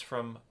read notes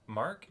from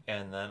Mark,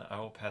 and then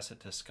I will pass it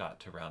to Scott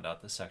to round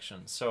out the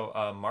section. So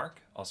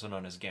Mark, also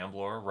known as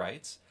Gamblor,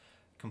 writes,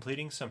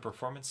 completing some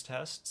performance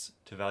tests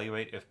to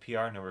evaluate if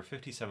PR number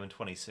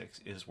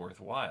 5726 is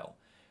worthwhile.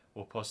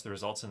 We'll post the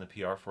results in the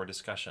PR for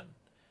discussion,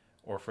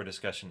 or for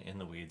discussion in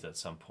the weeds at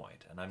some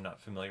point. And I'm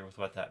not familiar with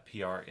what that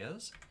PR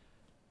is,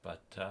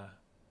 but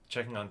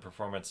checking on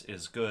performance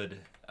is good.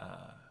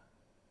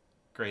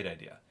 Great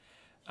idea.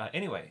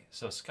 Anyway,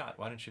 so Scott,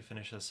 why don't you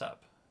finish this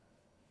up?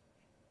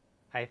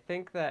 I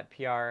think that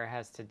PR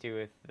has to do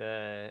with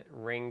the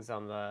rings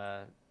on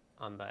the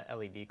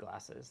LED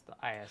glasses, the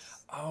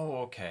IS. Oh,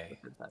 okay.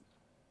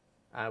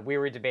 We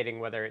were debating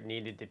whether it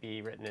needed to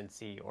be written in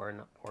C or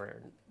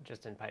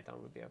just in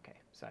Python would be okay.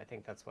 So I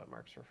think that's what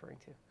Mark's referring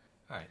to.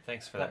 All right,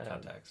 thanks for that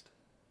context.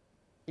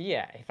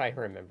 Yeah, if I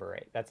remember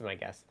right. That's my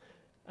guess.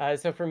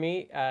 So for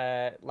me,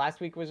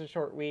 last week was a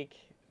short week.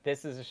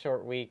 This is a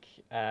short week.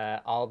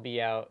 I'll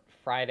be out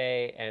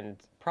Friday and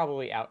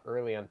probably out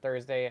early on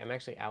Thursday. I'm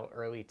actually out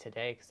early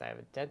today because I have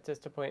a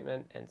dentist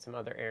appointment and some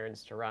other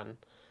errands to run.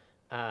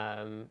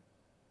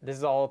 This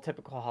is all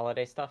typical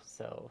holiday stuff,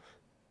 so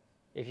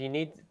if you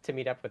need to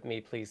meet up with me,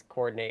 please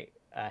coordinate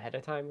ahead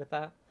of time with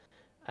that.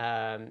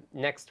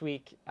 Next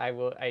week,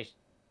 I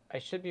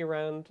should be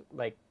around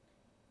like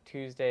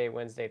Tuesday,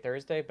 Wednesday,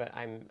 Thursday, but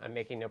I'm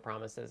making no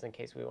promises in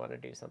case we want to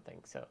do something.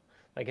 So,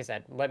 like I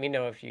said, let me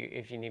know if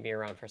you need me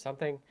around for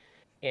something.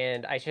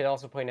 And I should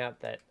also point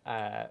out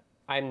that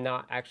I'm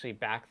not actually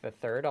back the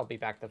 3rd. I'll be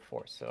back the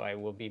 4th, so I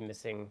will be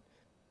missing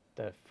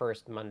the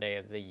first Monday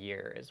of the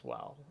year as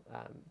well,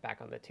 back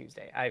on the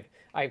Tuesday.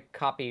 I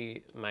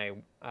copy my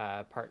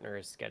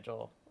partner's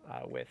schedule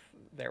with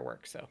their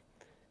work, so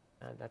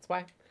that's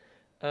why.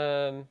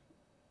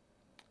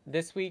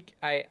 This week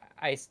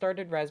I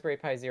started Raspberry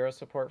Pi Zero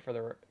support for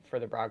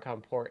the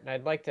Broadcom port, and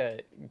I'd like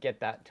to get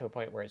that to a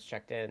point where it's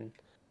checked in.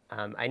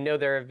 I know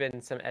there have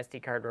been some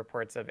SD card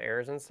reports of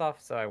errors and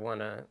stuff, so I want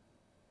to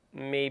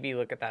maybe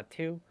look at that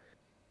too.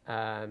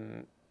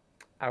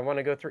 I want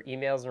to go through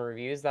emails and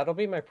reviews. That'll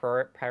be my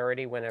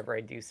priority whenever I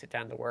do sit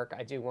down to work.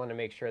 I do want to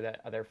make sure that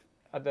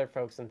other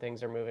folks and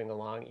things are moving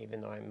along,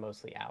 even though I'm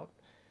mostly out.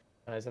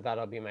 So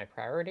that'll be my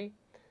priority.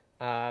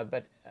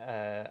 But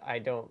I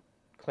don't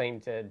claim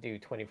to do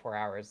 24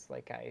 hours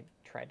like I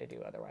try to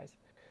do otherwise.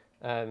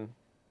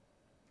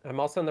 I'm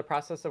also in the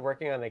process of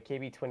working on a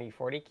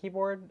KB2040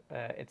 keyboard.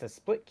 It's a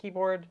split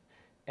keyboard,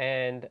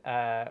 and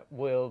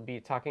we'll be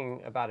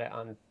talking about it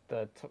on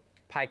the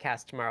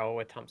PyCast tomorrow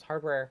with Tom's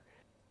Hardware.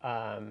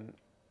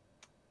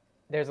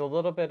 There's a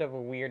little bit of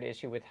a weird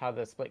issue with how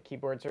the split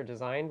keyboards are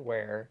designed,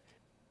 where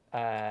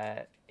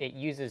it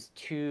uses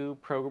two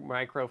Pro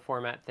Micro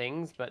format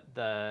things, but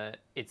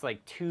it's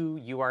like two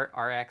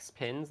UART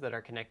pins that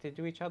are connected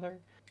to each other,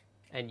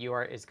 and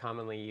UART is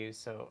commonly used.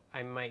 So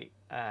I might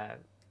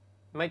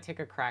take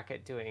a crack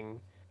at doing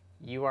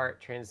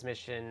UART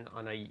transmission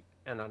on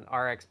an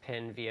RX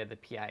pin via the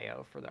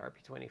PIO for the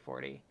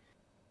RP2040,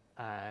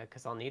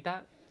 because I'll need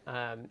that.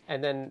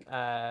 And then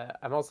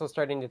I'm also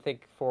starting to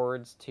think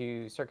forwards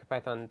to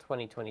CircuitPython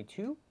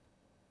 2022.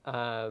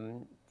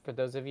 For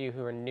those of you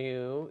who are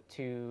new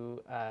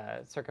to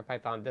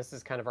CircuitPython, this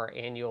is kind of our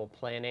annual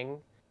planning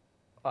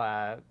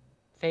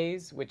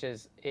phase, which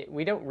is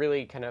we don't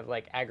really kind of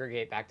like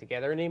aggregate back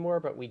together anymore,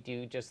 but we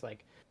do just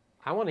like,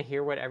 I want to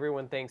hear what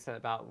everyone thinks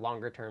about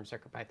longer term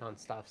CircuitPython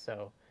stuff.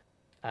 So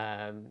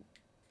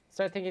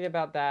start thinking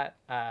about that.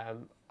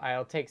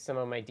 I'll take some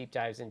of my deep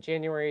dives in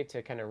January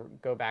to kind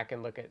of go back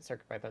and look at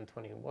CircuitPython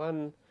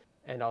 21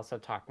 and also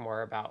talk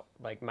more about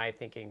like my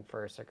thinking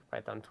for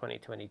CircuitPython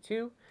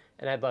 2022.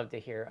 And I'd love to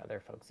hear other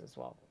folks as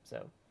well.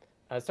 So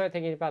start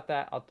thinking about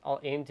that. I'll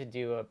aim to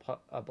do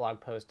a blog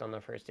post on the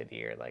first of the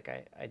year like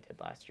I did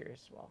last year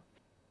as well.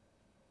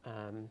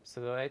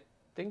 So I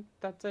think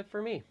that's it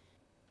for me.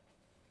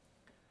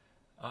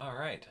 All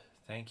right.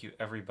 Thank you,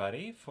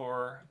 everybody,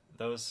 for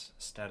those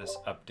status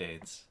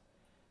updates.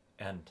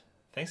 And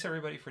thanks,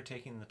 everybody, for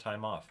taking the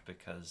time off,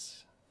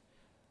 because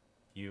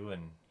you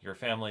and your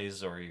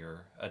families or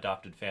your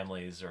adopted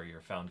families or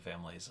your found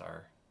families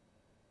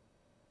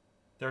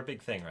they're a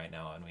big thing right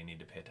now, and we need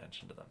to pay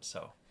attention to them.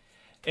 So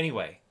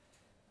anyway,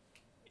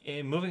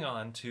 moving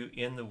on to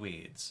In the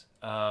Weeds.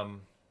 I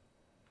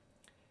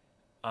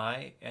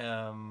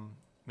am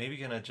maybe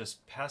going to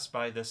just pass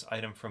by this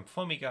item from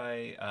Foamy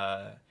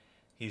Guy.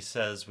 He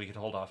says we could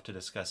hold off to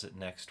discuss it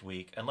next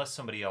week, unless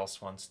somebody else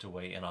wants to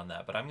weigh in on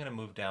that. But I'm going to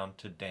move down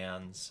to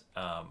Dan's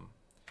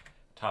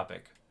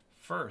topic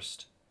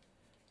first.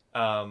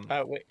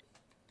 Wait.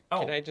 Can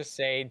I just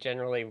say,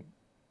 generally,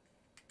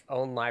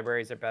 own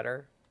libraries are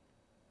better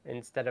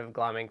instead of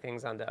glomming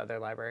things onto other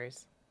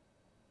libraries?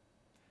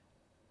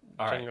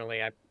 All right. Generally,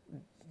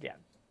 yeah.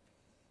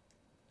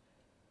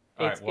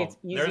 All right, well,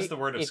 there's the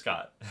word of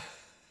Scott.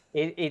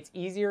 It's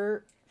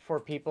easier for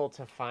people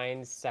to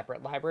find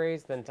separate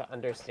libraries than to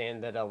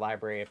understand that a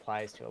library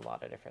applies to a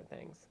lot of different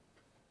things,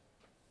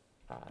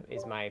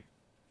 is my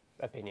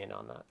opinion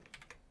on that.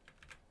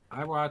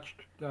 I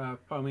watched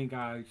Foamy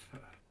Guy's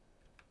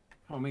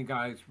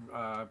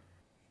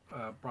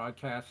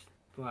broadcast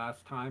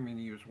last time, and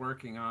he was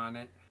working on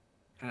it,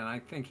 and I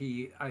think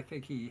he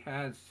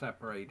has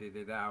separated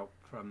it out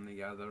from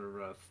the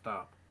other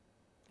stuff.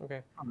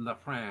 Okay. From the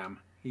FRAM,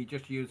 he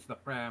just used the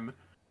FRAM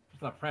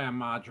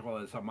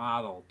module as a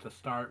model to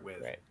start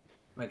with. Right.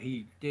 But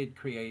he did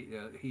create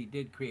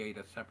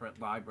a separate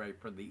library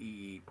for the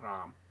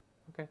EEPROM.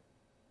 Okay.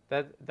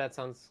 That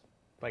sounds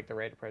like the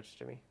right approach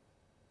to me.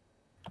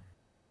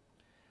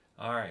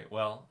 All right.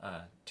 Well,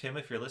 Tim,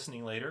 if you're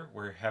listening later,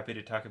 we're happy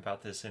to talk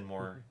about this in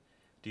more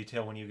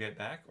detail when you get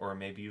back, or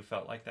maybe you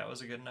felt like that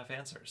was a good enough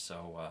answer.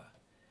 So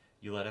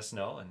you let us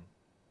know, and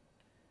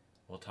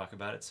we'll talk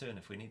about it soon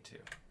if we need to.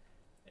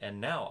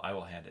 And now I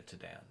will hand it to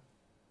Dan.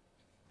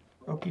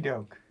 Okie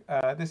doke.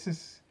 This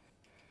is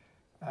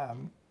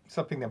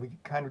something that we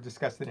kind of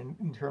discussed in an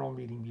internal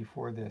meeting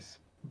before this,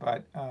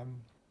 but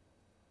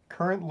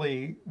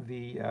currently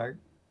the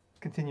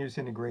continuous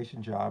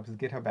integration jobs, the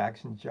GitHub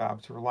Action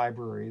jobs for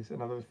libraries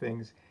and other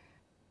things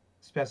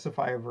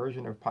specify a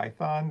version of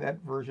Python. That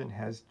version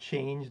has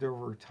changed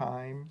over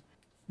time.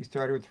 We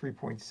started with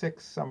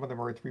 3.6, some of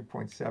them are at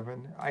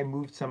 3.7. I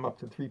moved some up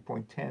to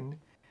 3.10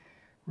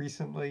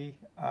 recently.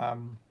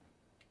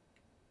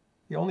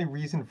 The only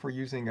reason for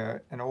using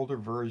an older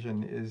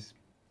version is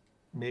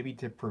maybe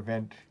to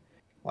prevent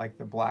like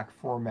the black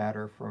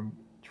formatter from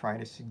trying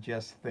to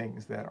suggest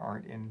things that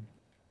aren't in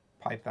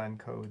Python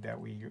code that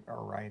we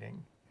are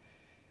writing,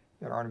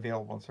 that aren't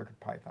available in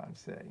CircuitPython,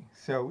 say.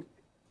 So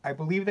I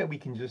believe that we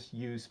can just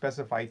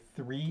specify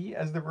 3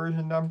 as the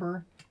version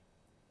number,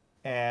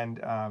 and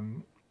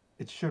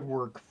it should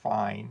work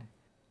fine.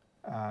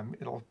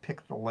 It'll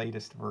pick the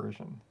latest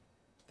version.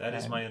 That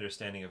is my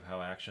understanding of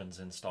how Actions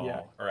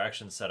install or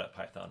Actions setup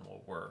Python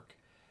will work.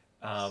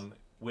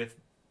 With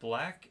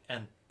Black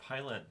and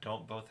Pylint,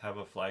 don't both have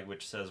a flag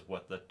which says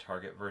what the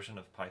target version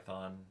of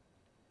Python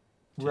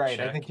Right,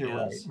 I think you're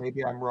right.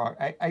 Maybe I'm wrong.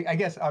 I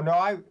guess,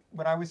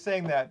 when I was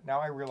saying that, now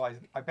I realize,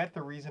 I bet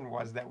the reason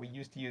was that we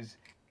used to use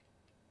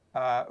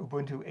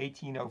Ubuntu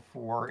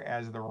 18.04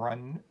 as the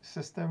run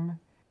system,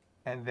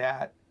 and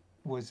that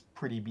was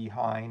pretty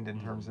behind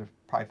in terms of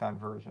Python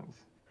versions.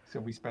 So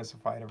we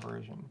specified a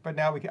version. But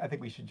now I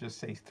think we should just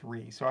say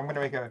 3. So I'm going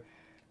to make a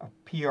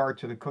PR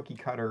to the cookie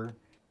cutter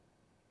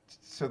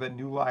so that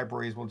new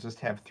libraries will just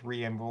have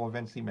 3, and we'll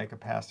eventually make a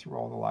pass through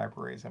all the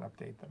libraries and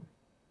update them.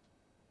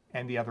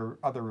 And the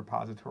other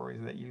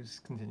repositories that use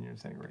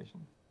continuous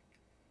integration.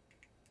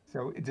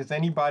 So does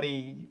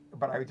anybody,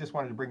 but I just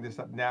wanted to bring this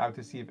up now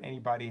to see if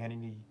anybody had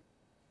any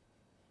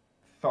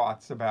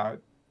thoughts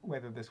about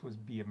whether this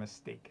would be a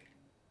mistake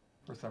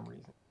for some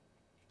reason.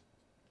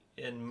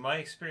 In my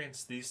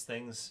experience, these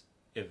things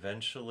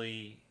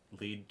eventually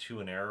lead to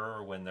an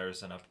error when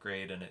there's an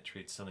upgrade and it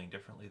treats something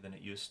differently than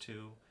it used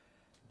to.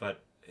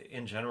 But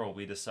in general,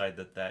 we decide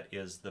that that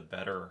is the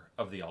better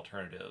of the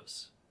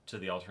alternatives to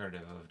the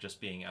alternative of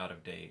just being out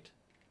of date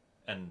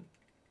and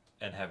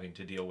having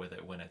to deal with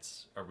it when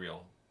it's a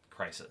real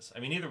crisis. I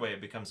mean, either way,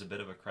 it becomes a bit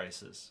of a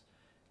crisis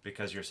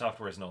because your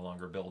software is no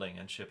longer building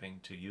and shipping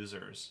to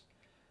users.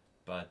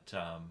 But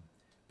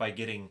by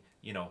getting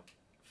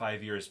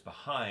 5 years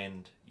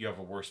behind, you have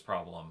a worse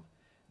problem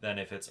than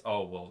if it's,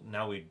 oh well,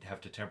 now we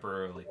have to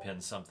temporarily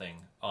pin something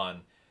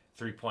on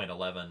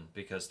 3.11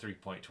 because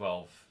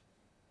 3.12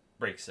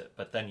 breaks it,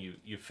 but then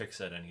you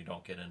fix it and you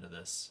don't get into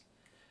this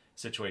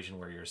situation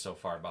where you're so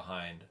far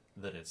behind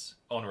that it's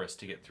onerous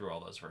to get through all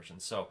those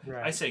versions. So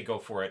Right. I say go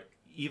for it,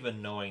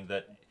 even knowing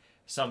that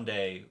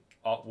someday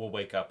we'll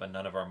wake up and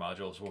none of our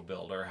modules will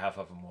build, or half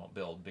of them won't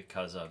build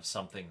because of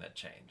something that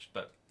changed.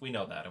 But we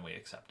know that and we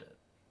accept it.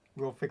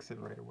 We'll fix it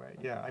right away.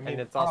 Yeah, I mean,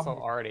 And it's the also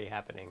problem- already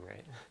happening,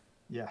 right?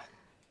 yeah.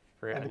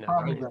 For And a the number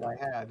problem of that I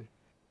had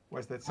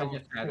was that I some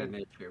just had an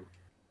issue.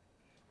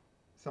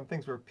 some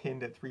things were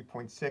pinned at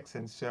 3.6,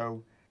 and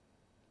so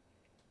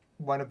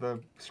one of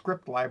the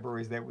script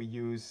libraries that we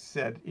use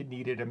said it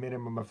needed a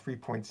minimum of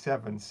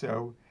 3.7,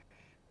 so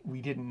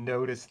we didn't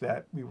notice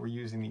that we were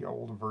using the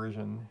old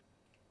version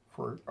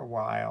for a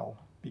while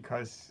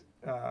because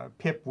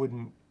pip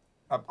wouldn't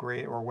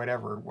upgrade, or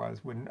whatever it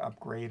was, wouldn't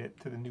upgrade it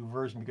to the new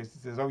version because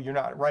it says, oh, you're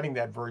not running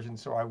that version,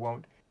 so I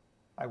won't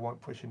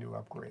push a new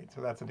upgrade.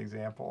 So that's an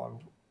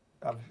example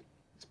of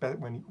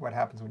what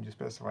happens when you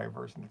specify a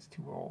version that's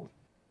too old,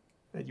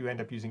 that you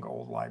end up using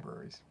old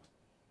libraries,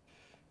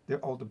 the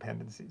old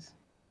dependencies.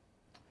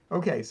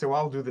 Okay, so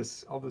I'll do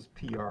this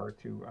PR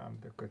to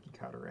the cookie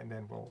cutter, and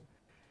then we'll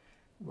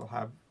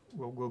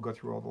go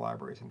through all the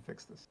libraries and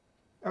fix this.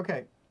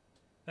 Okay.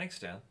 Thanks,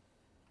 Dan.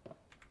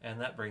 And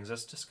that brings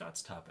us to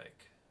Scott's topic.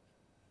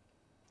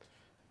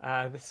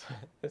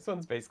 This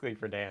one's basically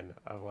for Dan.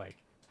 Of like,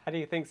 how do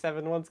you think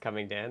 7.1's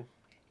coming, Dan?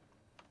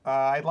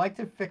 I'd like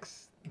to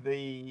fix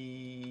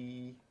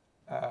the.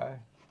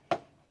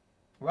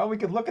 Well, we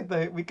could look at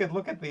the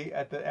The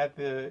At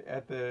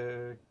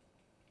the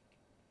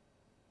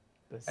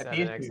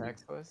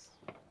 7xx list.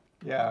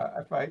 Yeah,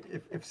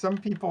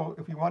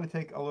 if we want to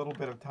take a little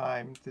bit of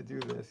time to do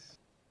this,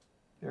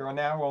 there are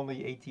now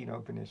only 18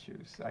 open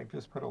issues. I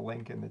just put a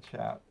link in the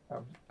chat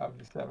of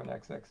the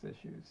 7xx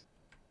issues.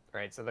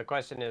 Right. So the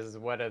question is,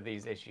 what of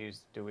these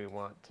issues do we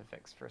want to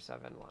fix for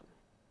 7.1?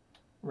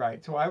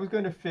 Right. So I was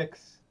going to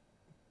fix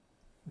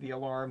the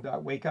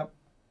alarm.wake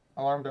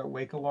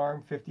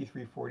alarm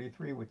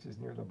 5343, which is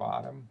near the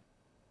bottom,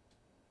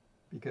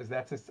 because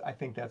I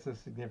think that's a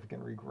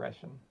significant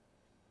regression.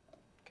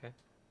 Okay.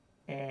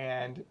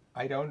 And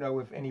I don't know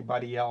if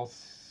anybody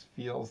else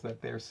feels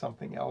that there's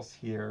something else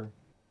here.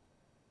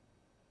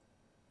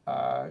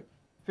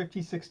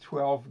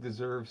 5612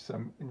 deserves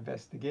some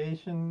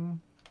investigation.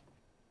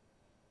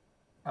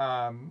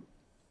 I'm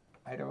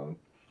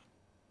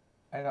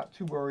not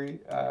too worried.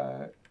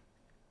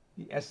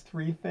 The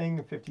S3 thing,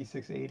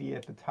 5680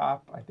 at the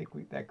top, I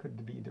think that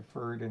could be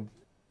deferred and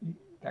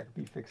that could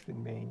be fixed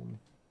in main.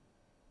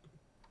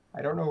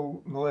 I don't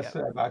know,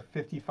 Melissa, about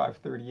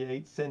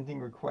 5538, sending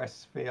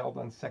requests failed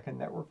on second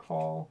network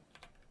call,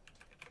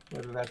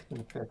 whether that's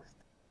been fixed.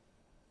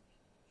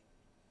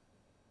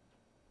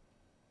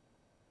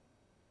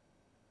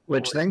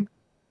 Which thing?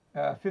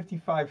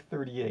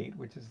 5538,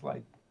 which is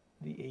like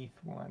the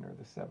 8th one or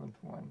the 7th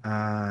one.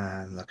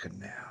 I'm looking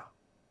now.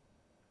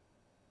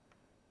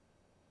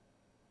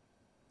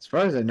 As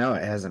far as I know,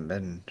 it hasn't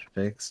been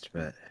fixed,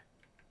 but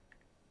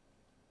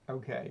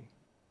Okay.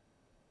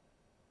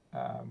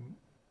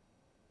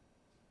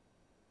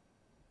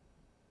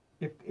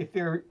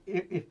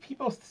 If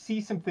people see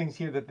some things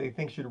here that they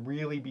think should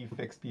really be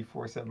fixed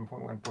before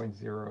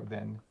 7.1.0,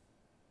 then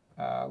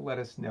let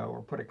us know,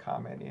 or put a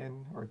comment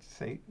in, or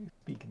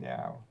speak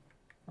now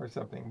or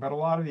something. But a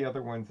lot of the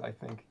other ones I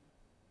think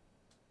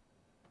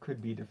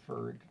could be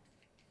deferred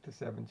to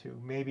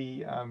 7.2.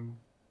 Maybe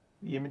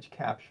the image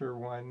capture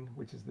one,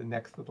 which is the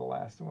next to the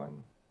last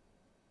one.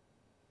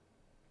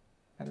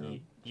 I don't know.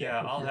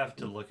 Yeah, Jeff, I'll have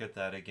to look at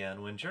that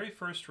again. When Jerry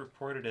first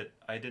reported it,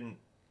 I didn't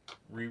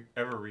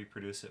ever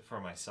reproduce it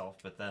for myself,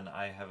 but then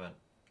I haven't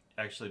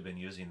actually been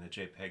using the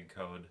JPEG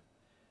code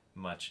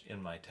much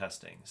in my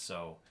testing.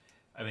 So,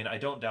 I mean, I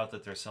don't doubt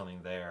that there's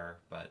something there,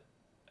 but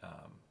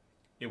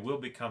it will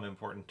become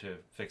important to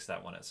fix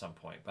that one at some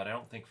point. But I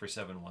don't think for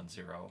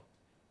 7.1.0,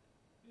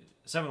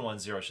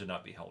 7.1.0 should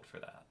not be held for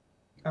that.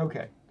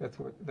 Okay, that's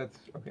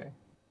okay.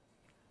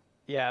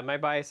 Yeah, my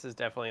bias is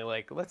definitely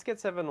like, let's get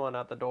 7.1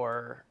 out the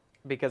door,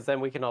 because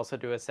then we can also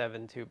do a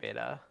 7.2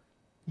 beta.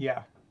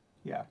 Yeah.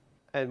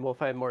 And we'll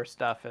find more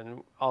stuff,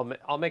 and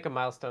I'll make a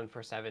milestone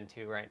for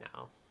 7.2 right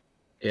now,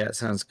 yeah, it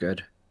sounds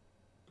good.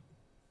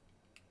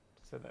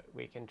 so that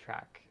we can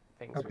track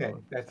things. we Okay,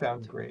 want for that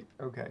sounds 7.2. great.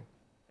 Okay.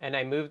 And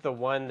I moved the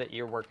one that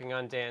you're working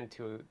on, Dan,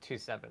 to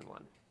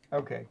 7.1.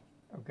 Okay.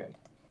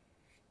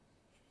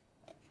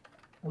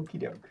 Okie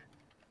doke.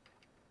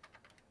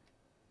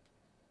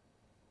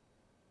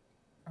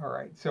 All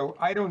right. So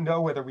I don't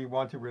know whether we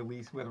want to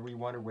wait.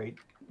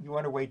 You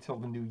want to wait till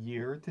the new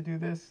year to do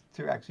this,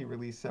 to actually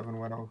release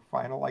 7.1.0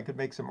 final? I could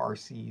make some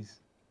RCs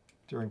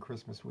during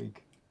Christmas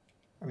week.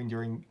 I mean,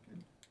 during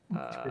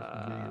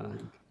Christmas New Year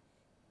week.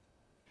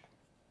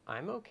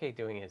 I'm okay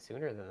doing it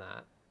sooner than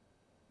that.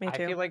 Me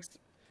too. I feel like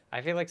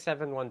I feel like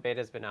 7.1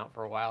 beta's been out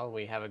for a while.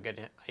 We have a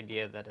good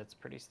idea that it's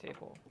pretty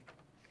stable.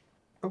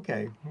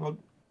 Okay, well,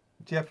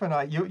 Jeff and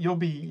I, you'll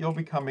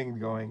be coming and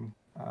going,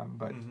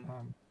 but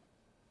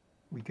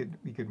we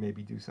could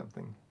maybe do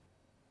something.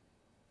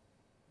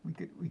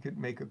 We could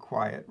make a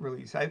quiet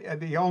release.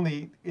 The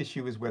only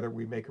issue is whether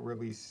we make a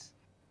release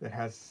that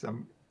has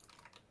some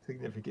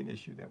significant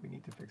issue that we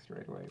need to fix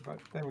right away. But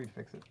then we'd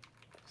fix it.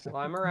 So,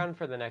 Well, I'm around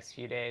for the next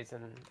few days,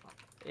 and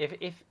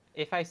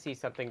if I see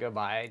something go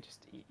by,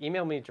 just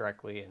email me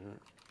directly, and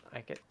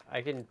I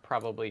can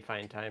probably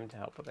find time to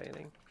help with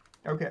anything.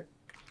 okay.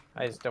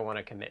 I just don't want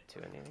to commit to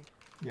anything.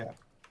 Yeah.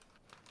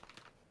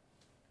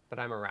 But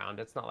I'm around.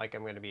 It's not like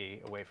I'm going to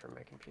be away from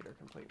my computer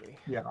completely.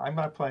 Yeah. I'm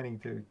not planning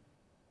to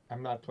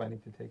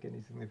take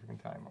any significant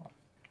time off.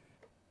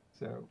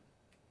 So.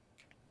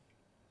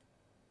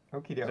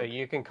 Okie doke. So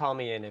you can call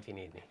me in if you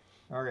need me.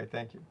 All right.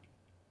 Thank you.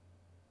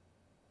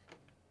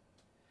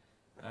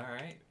 All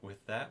right,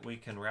 with that, we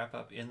can wrap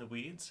up In the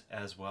Weeds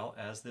as well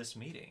as this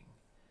meeting.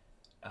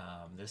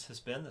 This has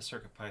been the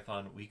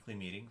CircuitPython weekly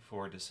meeting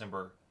for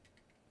December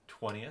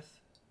 20th,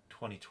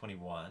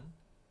 2021.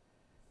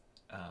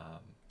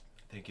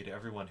 Thank you to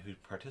everyone who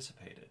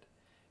participated.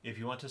 If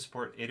you want to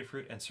support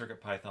Adafruit and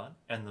CircuitPython,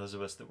 and those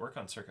of us that work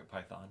on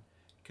CircuitPython,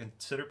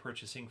 consider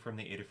purchasing from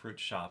the Adafruit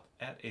shop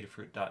at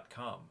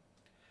adafruit.com.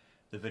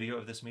 The video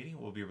of this meeting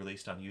will be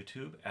released on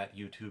YouTube at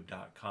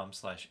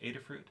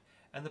youtube.com/Adafruit,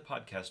 and the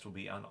podcast will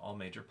be on all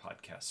major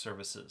podcast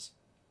services.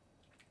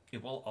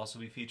 It will also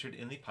be featured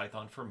in the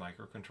Python for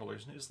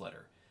Microcontrollers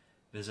newsletter.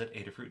 Visit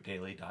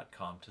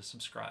adafruitdaily.com to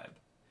subscribe.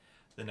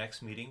 The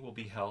next meeting will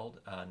be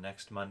held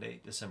next Monday,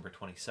 December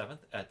 27th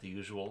at the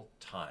usual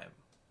time.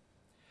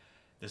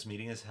 This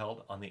meeting is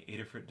held on the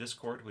Adafruit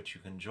Discord, which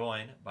you can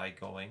join by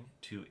going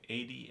to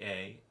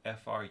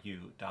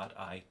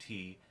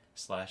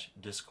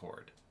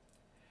adafru.it/discord.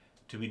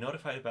 To be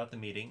notified about the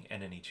meeting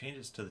and any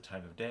changes to the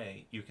time of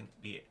day, you can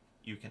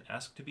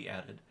ask to be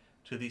added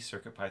to the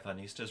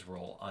CircuitPythonistas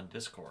role on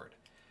Discord.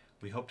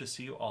 We hope to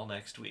see you all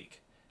next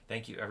week.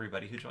 Thank you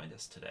everybody who joined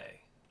us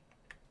today.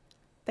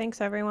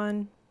 Thanks,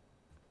 everyone.